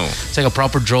drone? No. It's like a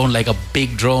proper drone, like a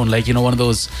big drone, like, you know, one of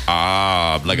those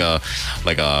Like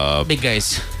a big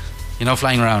guys, you know,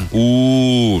 flying around.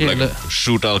 ooh, Yeah, like look.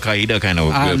 shoot Al Qaeda kind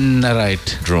of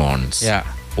Right. drones. Yeah.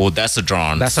 Oh, that's a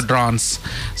drone. That's a drones.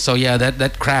 So yeah,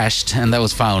 that crashed and that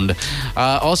was found.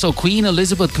 Also, Queen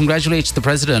Elizabeth congratulates the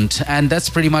president, and that's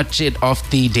pretty much it of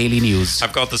the Daily News.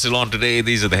 I've got the Ceylon today.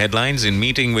 These are the headlines. In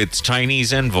meeting with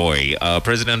Chinese envoy,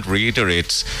 President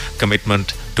reiterates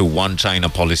commitment to one China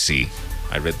policy.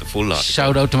 I read the full article.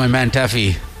 Shout out to my man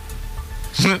Taffy.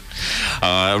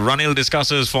 Ranil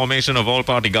discusses formation of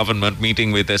all-party government,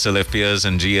 meeting with SLF peers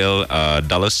and GL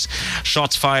Dulles.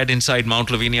 Shots fired inside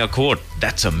Mount Lavinia Court.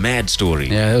 That's a mad story.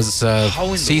 Yeah, it was How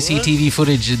in the CCTV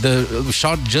footage. The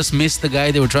shot just missed the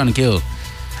guy they were trying to kill.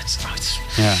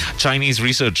 Yeah. Chinese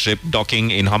research ship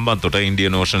docking in Hambantota,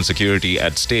 Indian Ocean security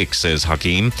at stake, says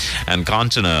Hakim. And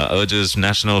Kanchana urges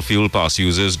national fuel pass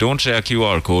users don't share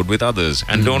QR code with others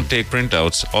and don't take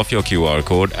printouts of your QR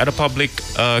code at a public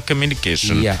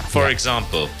communication. Yeah, For yeah.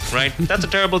 example, right? That's a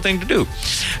terrible thing to do.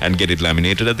 And get it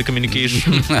laminated at the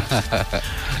communication.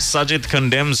 Sajid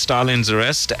condemns Stalin's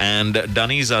arrest, and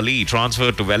Daniz Ali,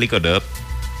 transferred to Velikada,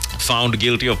 found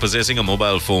guilty of possessing a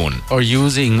mobile phone. Or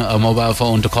using a mobile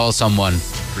phone to call someone.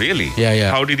 Really?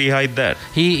 Yeah. How did he hide that?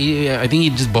 I think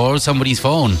he just borrowed somebody's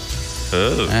phone.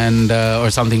 Oh. And or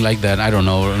something like that. I don't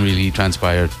know. Really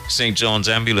transpired. St. John's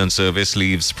ambulance service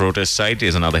leaves protest site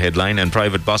is another headline, and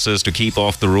private buses to keep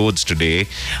off the roads today.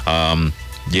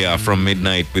 From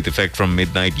midnight, with effect from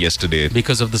midnight yesterday.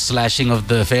 Because of the slashing of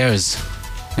the fares.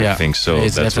 Yeah. I think so.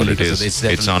 It's That's what definitely it because of- is. it's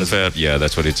definitely unfair. Yeah,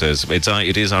 that's what it says.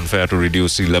 It is unfair to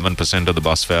reduce 11% of the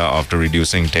bus fare after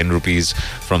reducing 10 rupees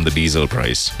from the diesel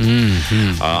price.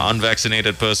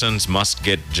 Unvaccinated persons must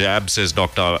get jabs, says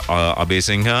Dr. Abhay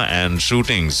Singha. And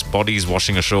shootings, bodies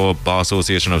washing ashore. Bar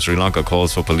Association of Sri Lanka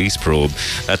calls for police probe.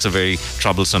 That's a very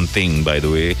troublesome thing, by the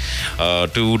way.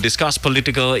 To discuss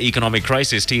political economic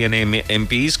crisis, TNA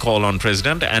MPs call on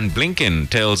President, and Blinken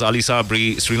tells Ali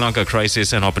Sabri Sri Lanka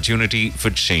crisis an opportunity for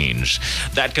change.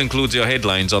 That concludes your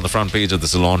headlines on the front page of the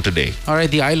Salon today. All right,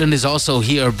 the island is also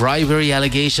here. Bribery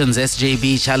allegations.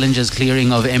 SJB challenges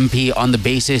clearing of MP on the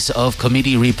basis of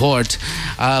committee report.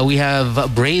 We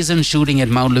have brazen shooting at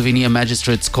Mount Lavinia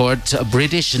Magistrates Court.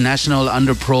 British national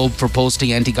under probe for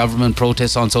posting anti-government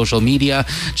protests on social media.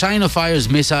 China fires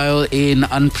missile in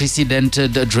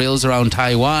unprecedented drills around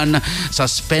Taiwan.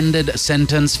 Suspended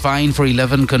sentence, fine for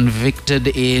 11 convicted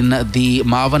in the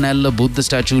Mavanella Buddha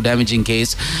statue damaging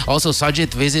case. Also,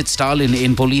 Sajid visits Stalin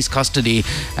in police custody.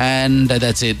 And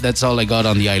that's it. That's all I got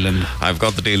on the island. I've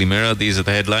got the Daily Mirror. These are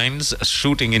the headlines.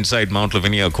 Shooting inside Mount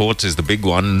Lavinia courts is the big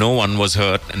one. No one was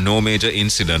hurt. No major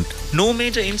incident. No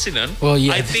major incident? Well,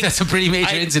 yeah, I think that's a pretty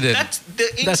major incident. The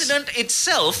incident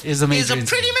itself is a major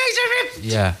pretty major.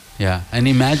 Yeah, yeah. And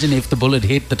imagine if the bullet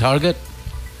hit the target,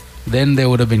 then there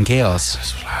would have been chaos.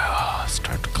 I was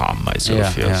trying to calm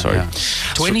myself here. Sorry.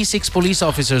 26 police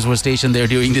officers were stationed there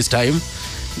during this time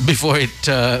before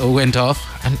it went off.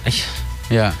 And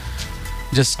Yeah.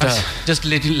 Just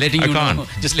letting you can't. know.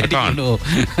 Just I letting you can't. know.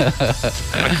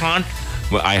 I can't.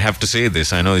 Well, I have to say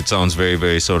this. I know it sounds very,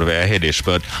 very sort of airheadish,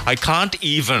 but I can't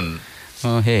even.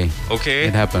 Oh, hey. Okay.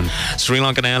 It happened. Sri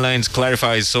Lankan Airlines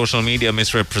clarifies social media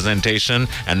misrepresentation,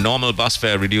 and normal bus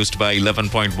fare reduced by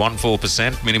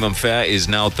 11.14%. Minimum fare is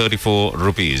now 34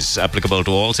 rupees, applicable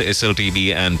to all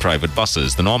SLTB and private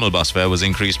buses. The normal bus fare was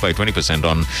increased by 20%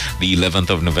 on the 11th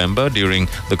of November during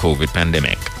the COVID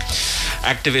pandemic.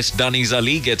 Activist Daniz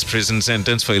Ali gets prison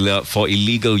sentence for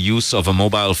illegal use of a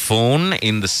mobile phone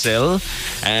in the cell,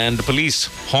 and the police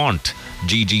haunt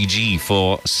GGG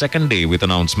for second day with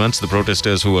announcements. The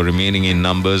protesters who were remaining in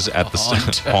numbers at the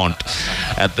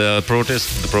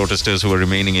protesters who were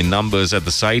remaining in numbers at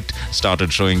the site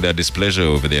started showing their displeasure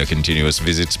over their continuous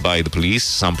visits by the police.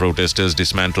 Some protesters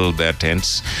dismantled their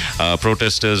tents.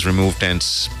 Protesters removed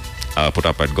tents put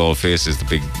up at Galle Face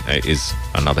is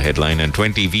another headline. And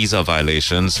 20 visa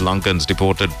violations. Lankans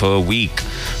deported per week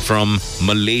from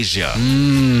Malaysia.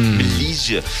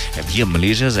 Malaysia. Yeah,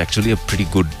 Malaysia is actually a pretty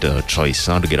good choice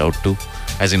to get out to,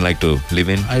 as in like to live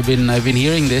in. I've been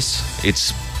hearing this.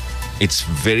 It's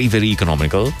very, very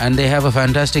economical. And they have a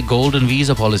fantastic golden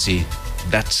visa policy.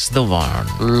 That's the one.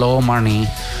 Low money.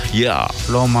 Yeah.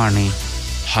 Low money.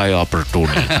 High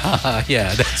opportunity.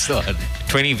 Yeah, that's the one.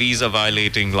 20 visa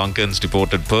violating Lankans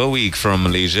deported per week from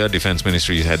Malaysia. Defense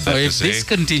Ministry had that to if say. this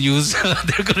continues,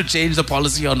 they're going to change the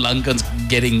policy on Lankans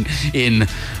getting in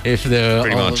if they're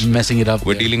Pretty all much. messing it up.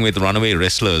 We're dealing with runaway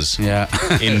wrestlers. Yeah.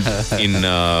 in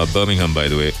Birmingham, by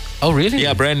the way. Oh, really?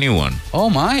 Yeah, brand new one. Oh,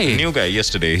 my. New guy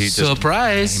yesterday.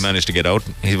 Surprise. He managed to get out.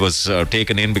 He was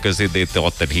taken in because they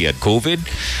thought that he had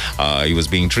COVID. He was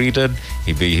being treated.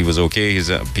 He was okay. His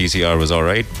PCR was all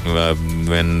right.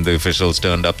 When the officials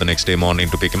turned up the next day morning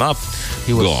to pick him up,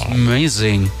 He was gone.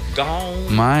 amazing.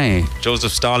 Gone. My.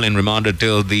 Joseph Stalin remanded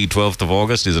till the 12th of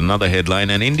August is another headline.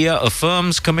 And India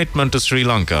affirms commitment to Sri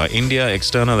Lanka. India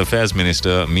External Affairs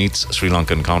Minister meets Sri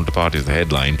Lankan counterpart is the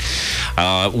headline.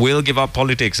 Will give up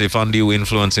politics if undue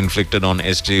influence inflicted on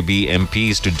SJB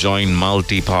MPs to join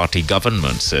multi-party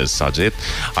government, says Sajid.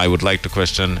 I would like to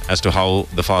question as to how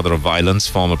the father of violence,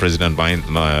 former President Mahinda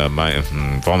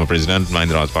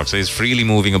Rajapaksa, is freely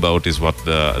moving about, is what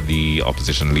the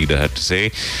opposition leader had to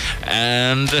say.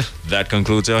 And that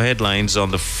concludes our headlines on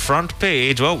the front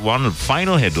page. Well, one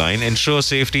final headline: ensure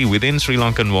safety within Sri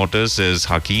Lankan waters, says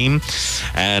Hakim.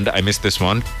 And I missed this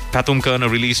one. Pathum Kurna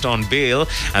released on bail,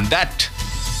 and that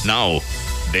now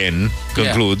then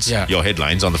concludes your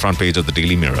headlines on the front page of the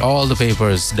Daily Mirror. All the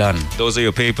papers done. Those are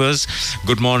your papers.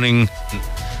 Good morning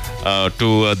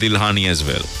to Dilhani as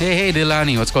well. Hey,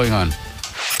 Dilani, what's going on?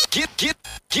 Get up.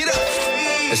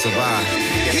 It's the vibe.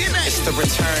 It's the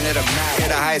return of the Mac. Hit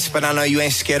the heights, but I know you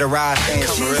ain't scared to ride.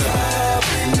 Come real.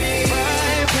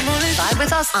 Vibe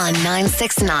with us on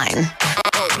 969.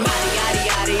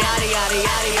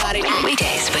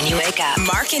 Weekdays when you wake up.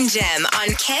 Mark and Jem on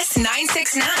Kiss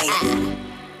 969.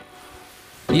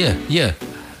 Yeah.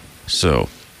 So,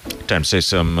 time to say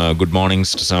some good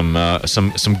mornings to some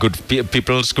good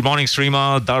peoples. Good morning,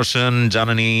 Srima, Darshan,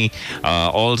 Janani,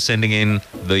 all sending in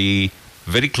the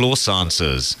very close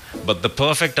answers. But the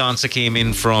perfect answer came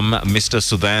in from Mr.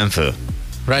 Sudhantha.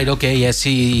 Right, okay, yes,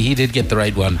 he did get the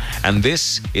right one. And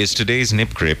this is today's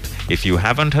Nip Crip. If you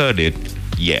haven't heard it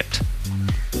yet,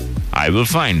 I will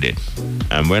find it.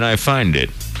 And when I find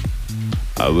it,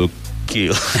 I will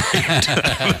kill.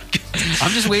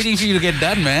 I'm just waiting for you to get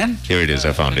done, man. Here it is.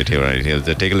 I found it. Here, right here.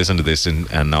 Take a listen to this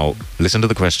and now listen to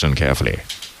the question carefully.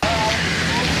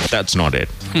 That's not it.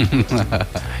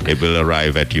 It will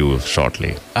arrive at you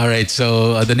shortly. All right,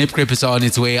 so the Nip Crip is on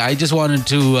its way. I just wanted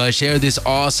to share this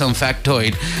awesome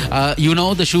factoid. You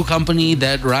know the shoe company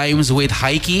that rhymes with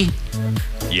Hikey?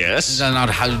 Yes.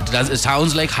 Does it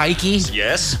sounds like Hikey?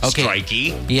 Yes. Okay.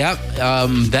 Strikey. Yeah,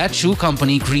 that shoe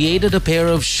company created a pair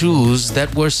of shoes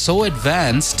that were so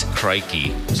advanced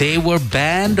Crikey. they were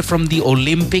banned from the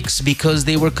Olympics because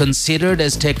they were considered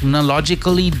as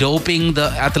technologically doping the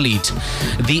athlete.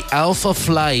 The Alpha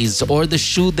Flies, or the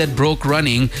shoe that broke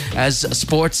running, as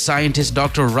sports scientist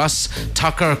Dr. Russ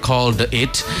Tucker called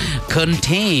it,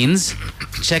 contains,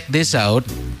 check this out,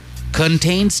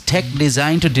 contains tech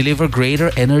designed to deliver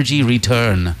greater energy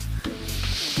return.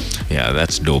 Yeah,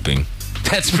 that's doping.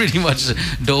 That's pretty much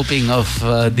doping of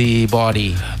the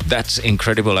body. That's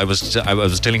incredible. I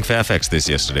was telling Fairfax this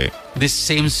yesterday. This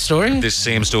same story? This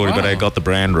same story, but I got the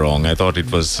brand wrong. I thought it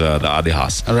was the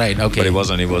Adihas. Right, okay. But it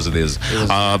wasn't. It was this.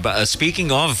 But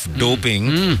speaking of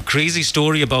doping, crazy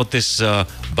story about this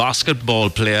basketball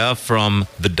player from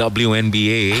the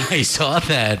WNBA. I saw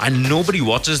that. And nobody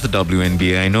watches the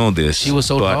WNBA. I know this. She was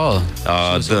so tall.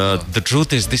 The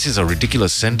truth is, this is a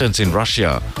ridiculous sentence in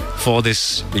Russia for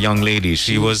this young lady.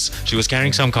 She was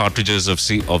carrying some cartridges of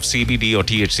CBD or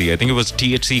THC. I think it was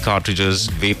THC cartridges,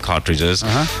 vape cartridges.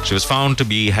 She was found to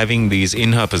be having these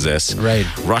in her possess. Right.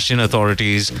 Russian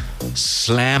authorities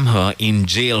slam her in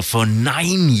jail for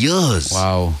 9 years.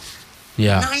 Wow.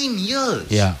 Yeah. 9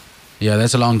 years. Yeah. Yeah,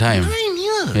 that's a long time. 9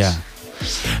 years. Yeah.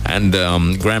 And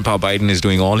Grandpa Biden is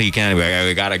doing all he can.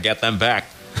 We gotta get them back.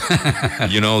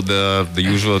 You know, the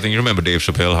usual thing. You remember Dave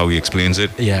Chappelle, how he explains it?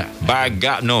 Yeah. By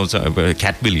God, no, it's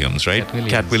Cat Williams, right?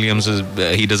 Cat Williams is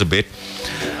he does a bit.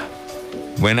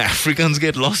 When Africans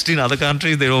get lost in other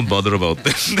countries, they don't bother about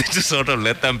them. They just sort of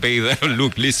let them pay them.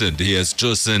 Look, listen, he has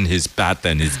chosen his path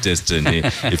and his destiny.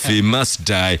 If he must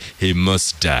die, he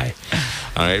must die.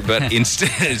 All right, but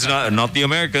instead, it's not the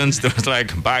Americans. They're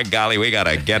like, by golly, we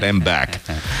gotta get him back.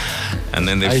 And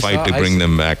then they fight to bring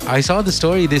them back. I saw the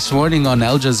story this morning on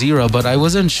Al Jazeera, but I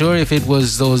wasn't sure if it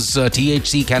was those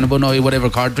THC, cannabinoid, whatever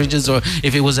cartridges, or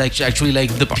if it was actually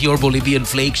like the pure Bolivian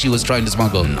flake she was trying to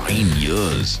smuggle. 9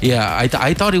 years. Yeah,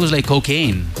 I thought it was like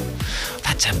cocaine.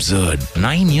 That's absurd.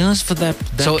 9 years for that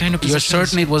so kind of you're possessions?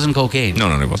 certain it wasn't cocaine?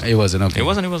 No, it wasn't. It wasn't. Okay. It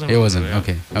wasn't. Yeah.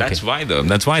 Okay. That's why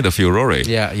the furore.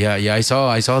 Yeah. I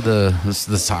saw the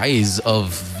size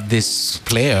of this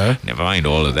player. Never mind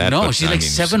all of that. No, she's like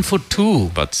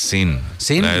 7'2". But sin.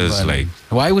 Sin. That is like.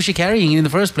 Why was she carrying it in the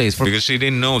first place? Because she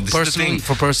didn't know. This is the thing.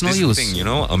 For personal this use. Is the thing, you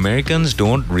know, Americans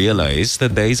don't realize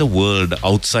that there is a world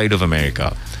outside of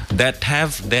America that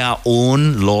have their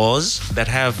own laws, that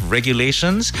have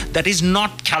regulations, that is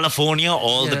not California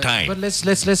all the time. But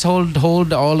let's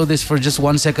hold all of this for just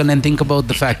 1 second and think about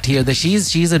the fact here that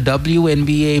she's a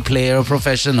WNBA player,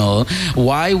 professional.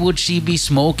 Why would she be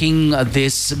smoking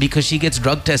this? Because she gets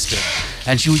drug tested,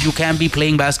 and you can't be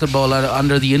playing basketball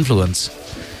under the influence.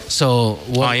 So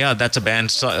what? Oh yeah, that's a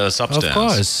banned substance. Of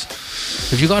course.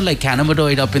 If you got like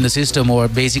cannabinoid up in the system, or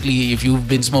basically if you've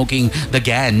been smoking the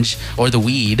ganj or the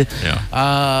weed,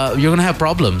 you're gonna have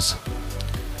problems,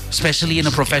 especially in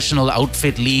a professional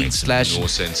outfit league Makes slash. No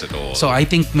sense at all. So I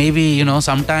think maybe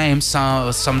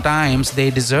sometimes they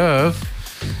deserve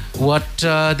what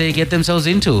they get themselves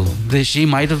into. She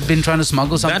might have been trying to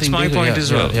smuggle something. That's my point as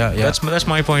well. Yeah. That's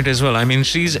my point as well. I mean,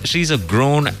 she's a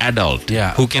grown adult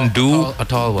who can do a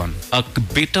tall one. A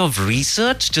bit of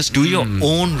research. Just do your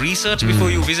own research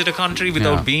before you visit a country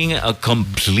without being a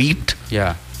complete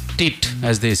tit,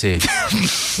 as they say.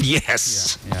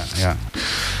 Yes. Yeah.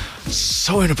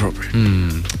 So inappropriate.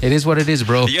 It is what it is,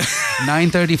 bro.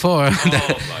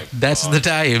 9:34. That's the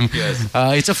time. Yes.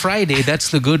 It's a Friday.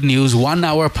 That's the good news. 1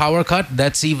 hour power cut.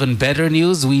 That's even better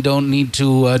news. We don't need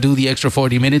to do the extra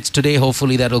 40 minutes today.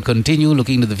 Hopefully that'll continue,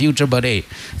 looking to the future. But hey,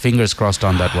 fingers crossed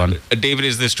on that one. David,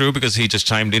 is this true? Because he just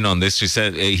chimed in on this. He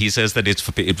says that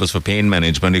it was for pain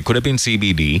management. It could have been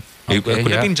CBD. It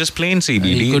could have been just plain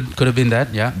CBD. It could have been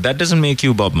that. Yeah. That doesn't make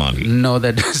you Bob Marley. No,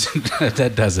 that doesn't.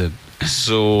 That doesn't.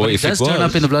 So but it does turn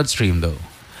up in the bloodstream, though.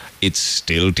 It's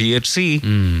still THC.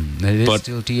 It is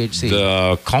still THC.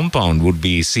 The compound would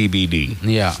be CBD.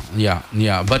 Yeah.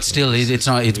 But still, it's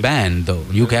not. It's banned, though.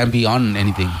 You can't be on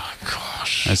anything. Oh,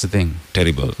 gosh, that's the thing.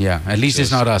 Terrible. Yeah. At least it's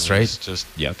not us, right?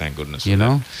 Thank goodness. You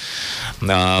know.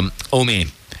 Oh man.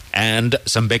 and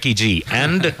some Becky G.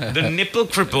 And the nipple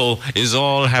cripple is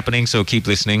all happening, so keep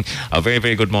listening. A very,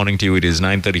 very good morning to you. It is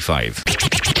 9:35.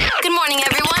 Good morning,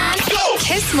 everyone.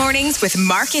 Kiss Mornings with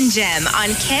Mark and Jem on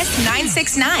Kiss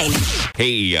 969.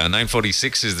 Hey,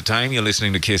 9:46 is the time. You're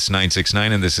listening to Kiss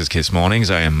 969, and this is Kiss Mornings.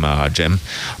 I am Jem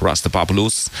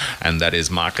Rastapopoulos, and that is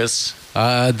Marcus.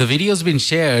 The video's been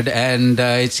shared and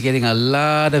it's getting a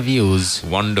lot of views.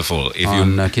 Wonderful. If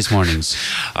on Kiss Mornings.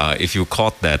 If you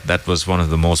caught that, that was one of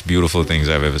the most beautiful things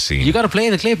I've ever seen. You got to play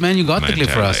the clip, man. You got the clip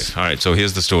for us. Life. All right, so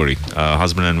here's the story.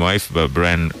 Husband and wife,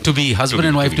 Husband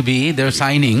and wife to be, they're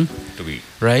signing. To be.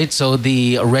 Right, so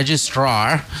the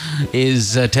registrar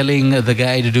is telling the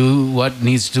guy to do what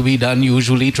needs to be done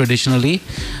usually, traditionally.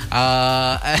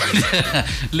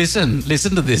 Listen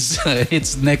to this.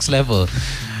 It's next level.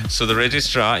 So the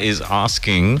registrar is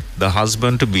asking the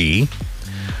husband to be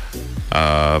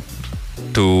let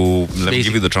me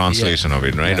give you the translation of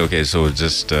it, right? Yeah. Okay, so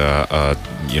just how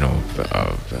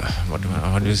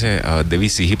do you say Devi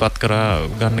sihipat kara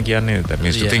ganna kiyanne, that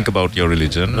means to think about your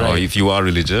religion, or if you are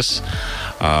religious,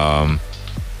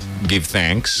 give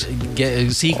thanks,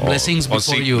 seek blessings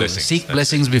before you seek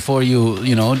blessings before you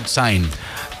sign.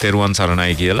 Teruwan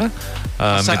saranai kiyala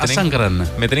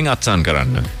Metering atsan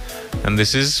karanna. And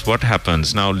this is what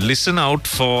happens. Now listen out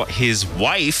for his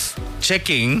wife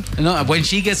checking. No, when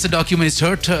she gets the document, it's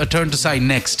her turn to sign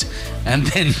next. And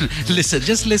then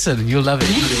just listen. You'll love it.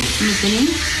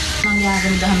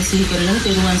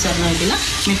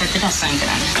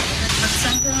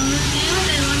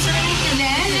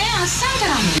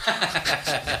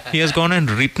 He has gone and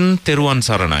written Teruwan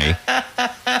Saranai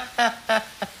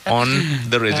on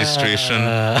the registration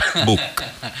book.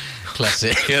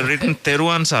 Classic. He has written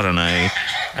Teruwan Saranai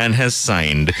and has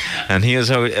signed. And here's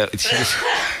how here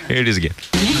it is again.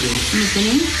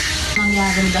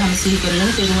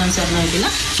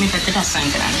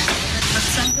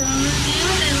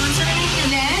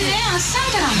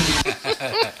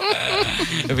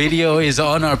 The video is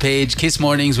on our page, Kiss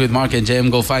Mornings with Mark and Jem.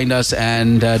 Go find us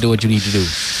and do what you need to do.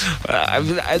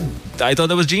 I thought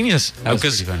that was genius. That was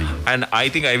pretty funny. And I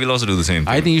think I will also do the same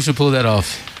thing. I think you should pull that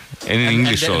off. In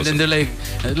English also. Then they're like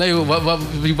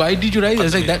why did you write it?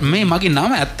 It's like that. Me mage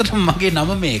nama atta mage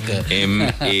nama make.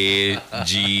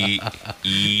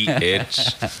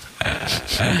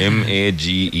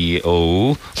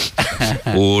 MAGEOOW.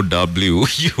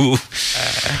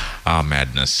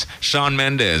 Madness. Shawn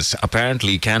Mendes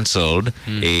apparently cancelled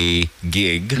a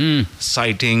gig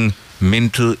citing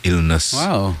mental illness.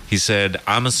 Wow. He said,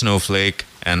 I'm a snowflake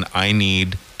and I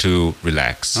need to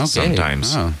relax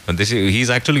sometimes. Wow. And he's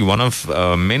actually one of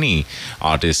many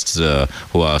artists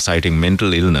who are citing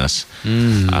mental illness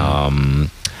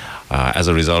as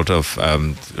a result of,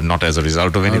 not as a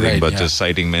result of anything, but just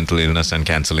citing mental illness and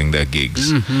cancelling their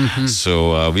gigs.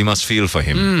 So we must feel for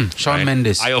him. Shawn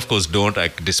Mendes. I, of course, don't. I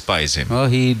despise him. Well,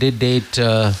 he did date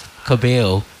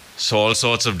Cabello. So all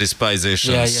sorts of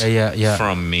despisations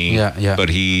from me. Yeah. But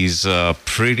he's a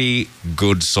pretty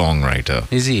good songwriter.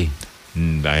 Is he?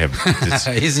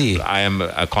 Is he? I am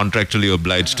contractually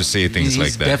obliged to say things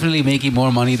like that. He's definitely making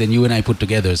more money than you and I put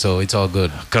together, so it's all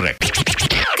good. Correct.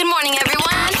 Good morning, everyone.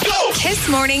 Kiss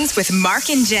Mornings with Mark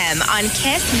and Jem on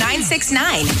Kiss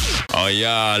 969. Oh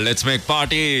yeah, let's make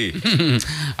party.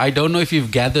 I don't know if you've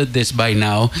gathered this by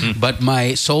now, but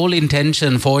my sole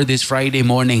intention for this Friday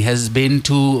morning has been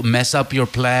to mess up your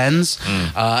plans,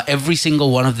 every single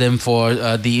one of them for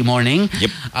the morning.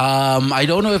 Yep. I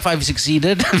don't know if I've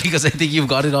succeeded because I think you've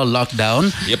got it all locked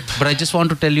down. Yep. But I just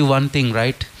want to tell you one thing,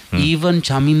 right? Even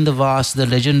Chaminda Vas, the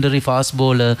legendary fast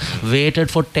bowler, waited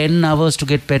for 10 hours to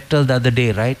get petrol the other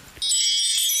day, right?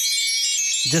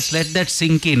 Just let that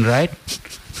sink in, right?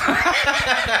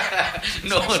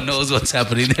 No one knows what's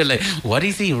happening. They're like, what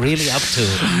is he really up to?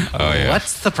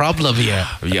 What's the problem here?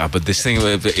 Yeah, but this thing,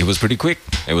 it was pretty quick.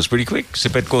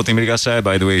 Sipetko Timirigasa,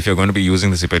 by the way, if you're going to be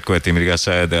using the Sipetko at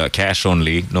Timirigasa, the cash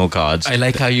only, no cards. I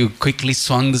like how you quickly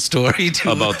swung the story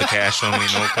to about the cash only,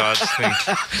 no cards thing.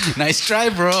 Nice try,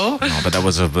 bro. No, but that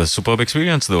was a superb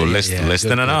experience, though. Less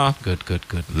than an hour. Good.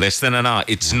 Less than an hour.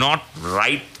 It's not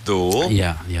right, though.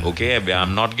 Yeah. Okay,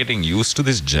 I'm not getting used to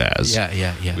this jazz.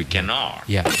 Yeah. We cannot.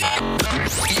 Yeah.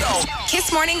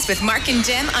 Kiss Mornings with Mark and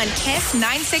Jem on Kiss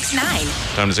 969.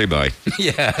 Time to say bye.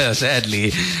 Yeah,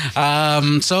 sadly.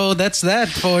 So that's that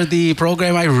for the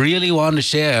program. I really want to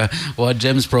share what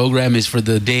Jem's program is for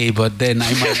the day, but then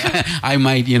I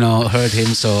might hurt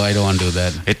him, so I don't want to do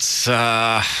that. It's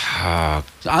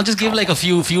I'll just give like a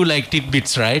few like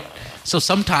tidbits, right? So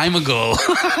some time ago,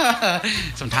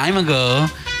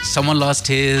 someone lost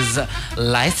his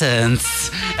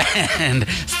license, and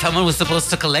someone was supposed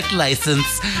to collect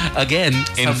license again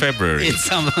In February. In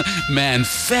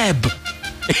Feb.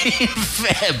 In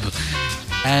Feb.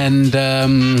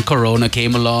 And Corona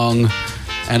came along,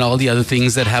 and all the other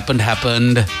things that happened,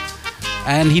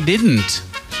 and he didn't.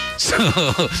 So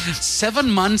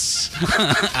 7 months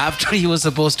after he was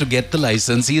supposed to get the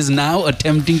license, he is now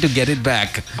attempting to get it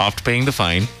back. After paying the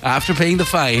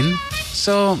fine.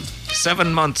 So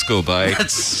 7 months go by.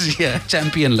 that's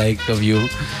champion-like of you.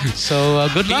 So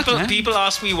good luck, man. People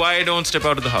ask me why I don't step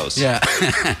out of the house. Yeah.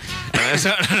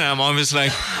 And I'm always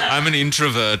like, I'm an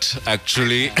introvert,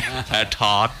 actually, at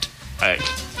heart.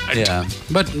 Yeah.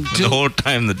 But The whole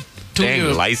time the dang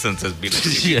your- license has been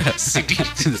Yeah. at the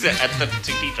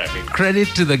city traffic. Credit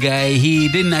to the guy. He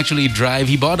didn't actually drive.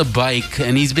 He bought a bike,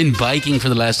 and he's been biking for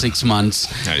the last 6 months.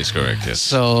 That is correct, yes.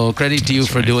 So credit to you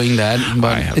for right. doing that.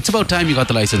 But I have- it's about time you got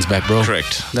the license back, bro.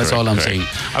 Correct. That's all I'm saying.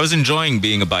 I was enjoying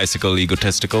being a bicycle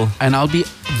egotistical. And I'll be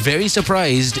very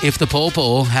surprised if the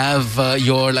Popo have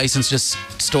your license just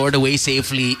stored away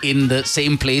safely in the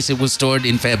same place it was stored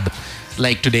in Feb,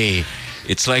 like today.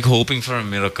 It's like hoping for a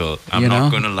miracle. I'm You not know?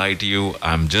 going to lie to you.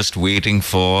 I'm just waiting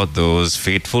for those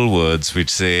fateful words which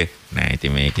say, But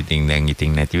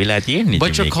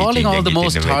you're calling all the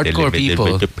most hardcore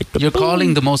people. You're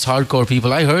calling the most hardcore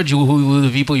people. I heard you who the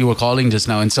people you were calling just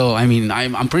now, and so I mean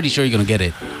I'm pretty sure you're gonna get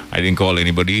it. I didn't call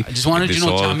anybody. I just wanted you to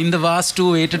know Chamindavas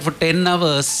too waited for 10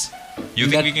 hours. You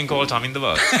think we can call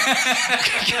Chamindavas?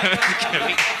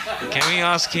 Can we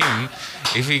ask him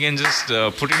if he can just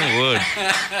put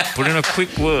in a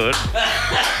quick word?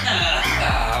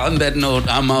 On that note,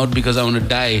 I'm out because I want to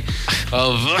die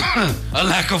of a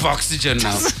lack of oxygen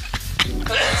now.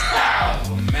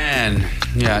 Oh, man.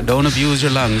 Yeah, don't abuse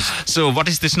your lungs. So what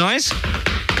is this noise?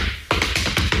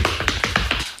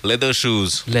 Leather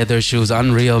shoes. Leather shoes,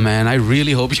 unreal, man. I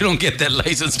really hope you don't get that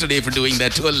license today for doing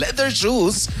that to a leather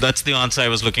shoes. That's the answer I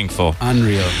was looking for.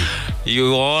 Unreal.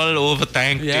 You all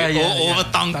overthanked it.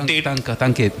 Overthunked it.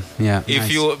 Thunk it. Yeah. If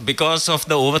nice. you, because of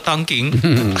the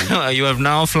overthunking, you have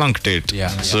now flunked it. Yeah,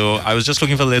 So I was just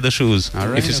looking for leather shoes. All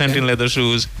right, If you sent okay. in leather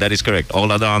shoes, that is correct.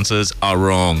 All other answers are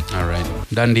wrong. All right.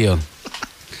 Done deal.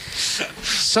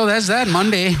 So that's that.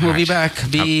 Monday, we'll be back.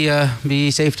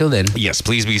 Be safe till then. Yes,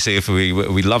 please be safe.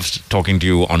 We loved talking to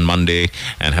you on Monday,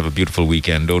 and have a beautiful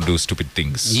weekend. Don't do stupid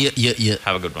things. Yeah.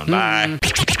 Have a good one. Bye.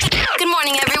 Good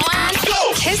morning, everyone.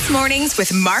 Kiss Mornings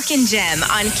with Mark and Jem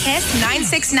on Kiss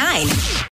 96.9.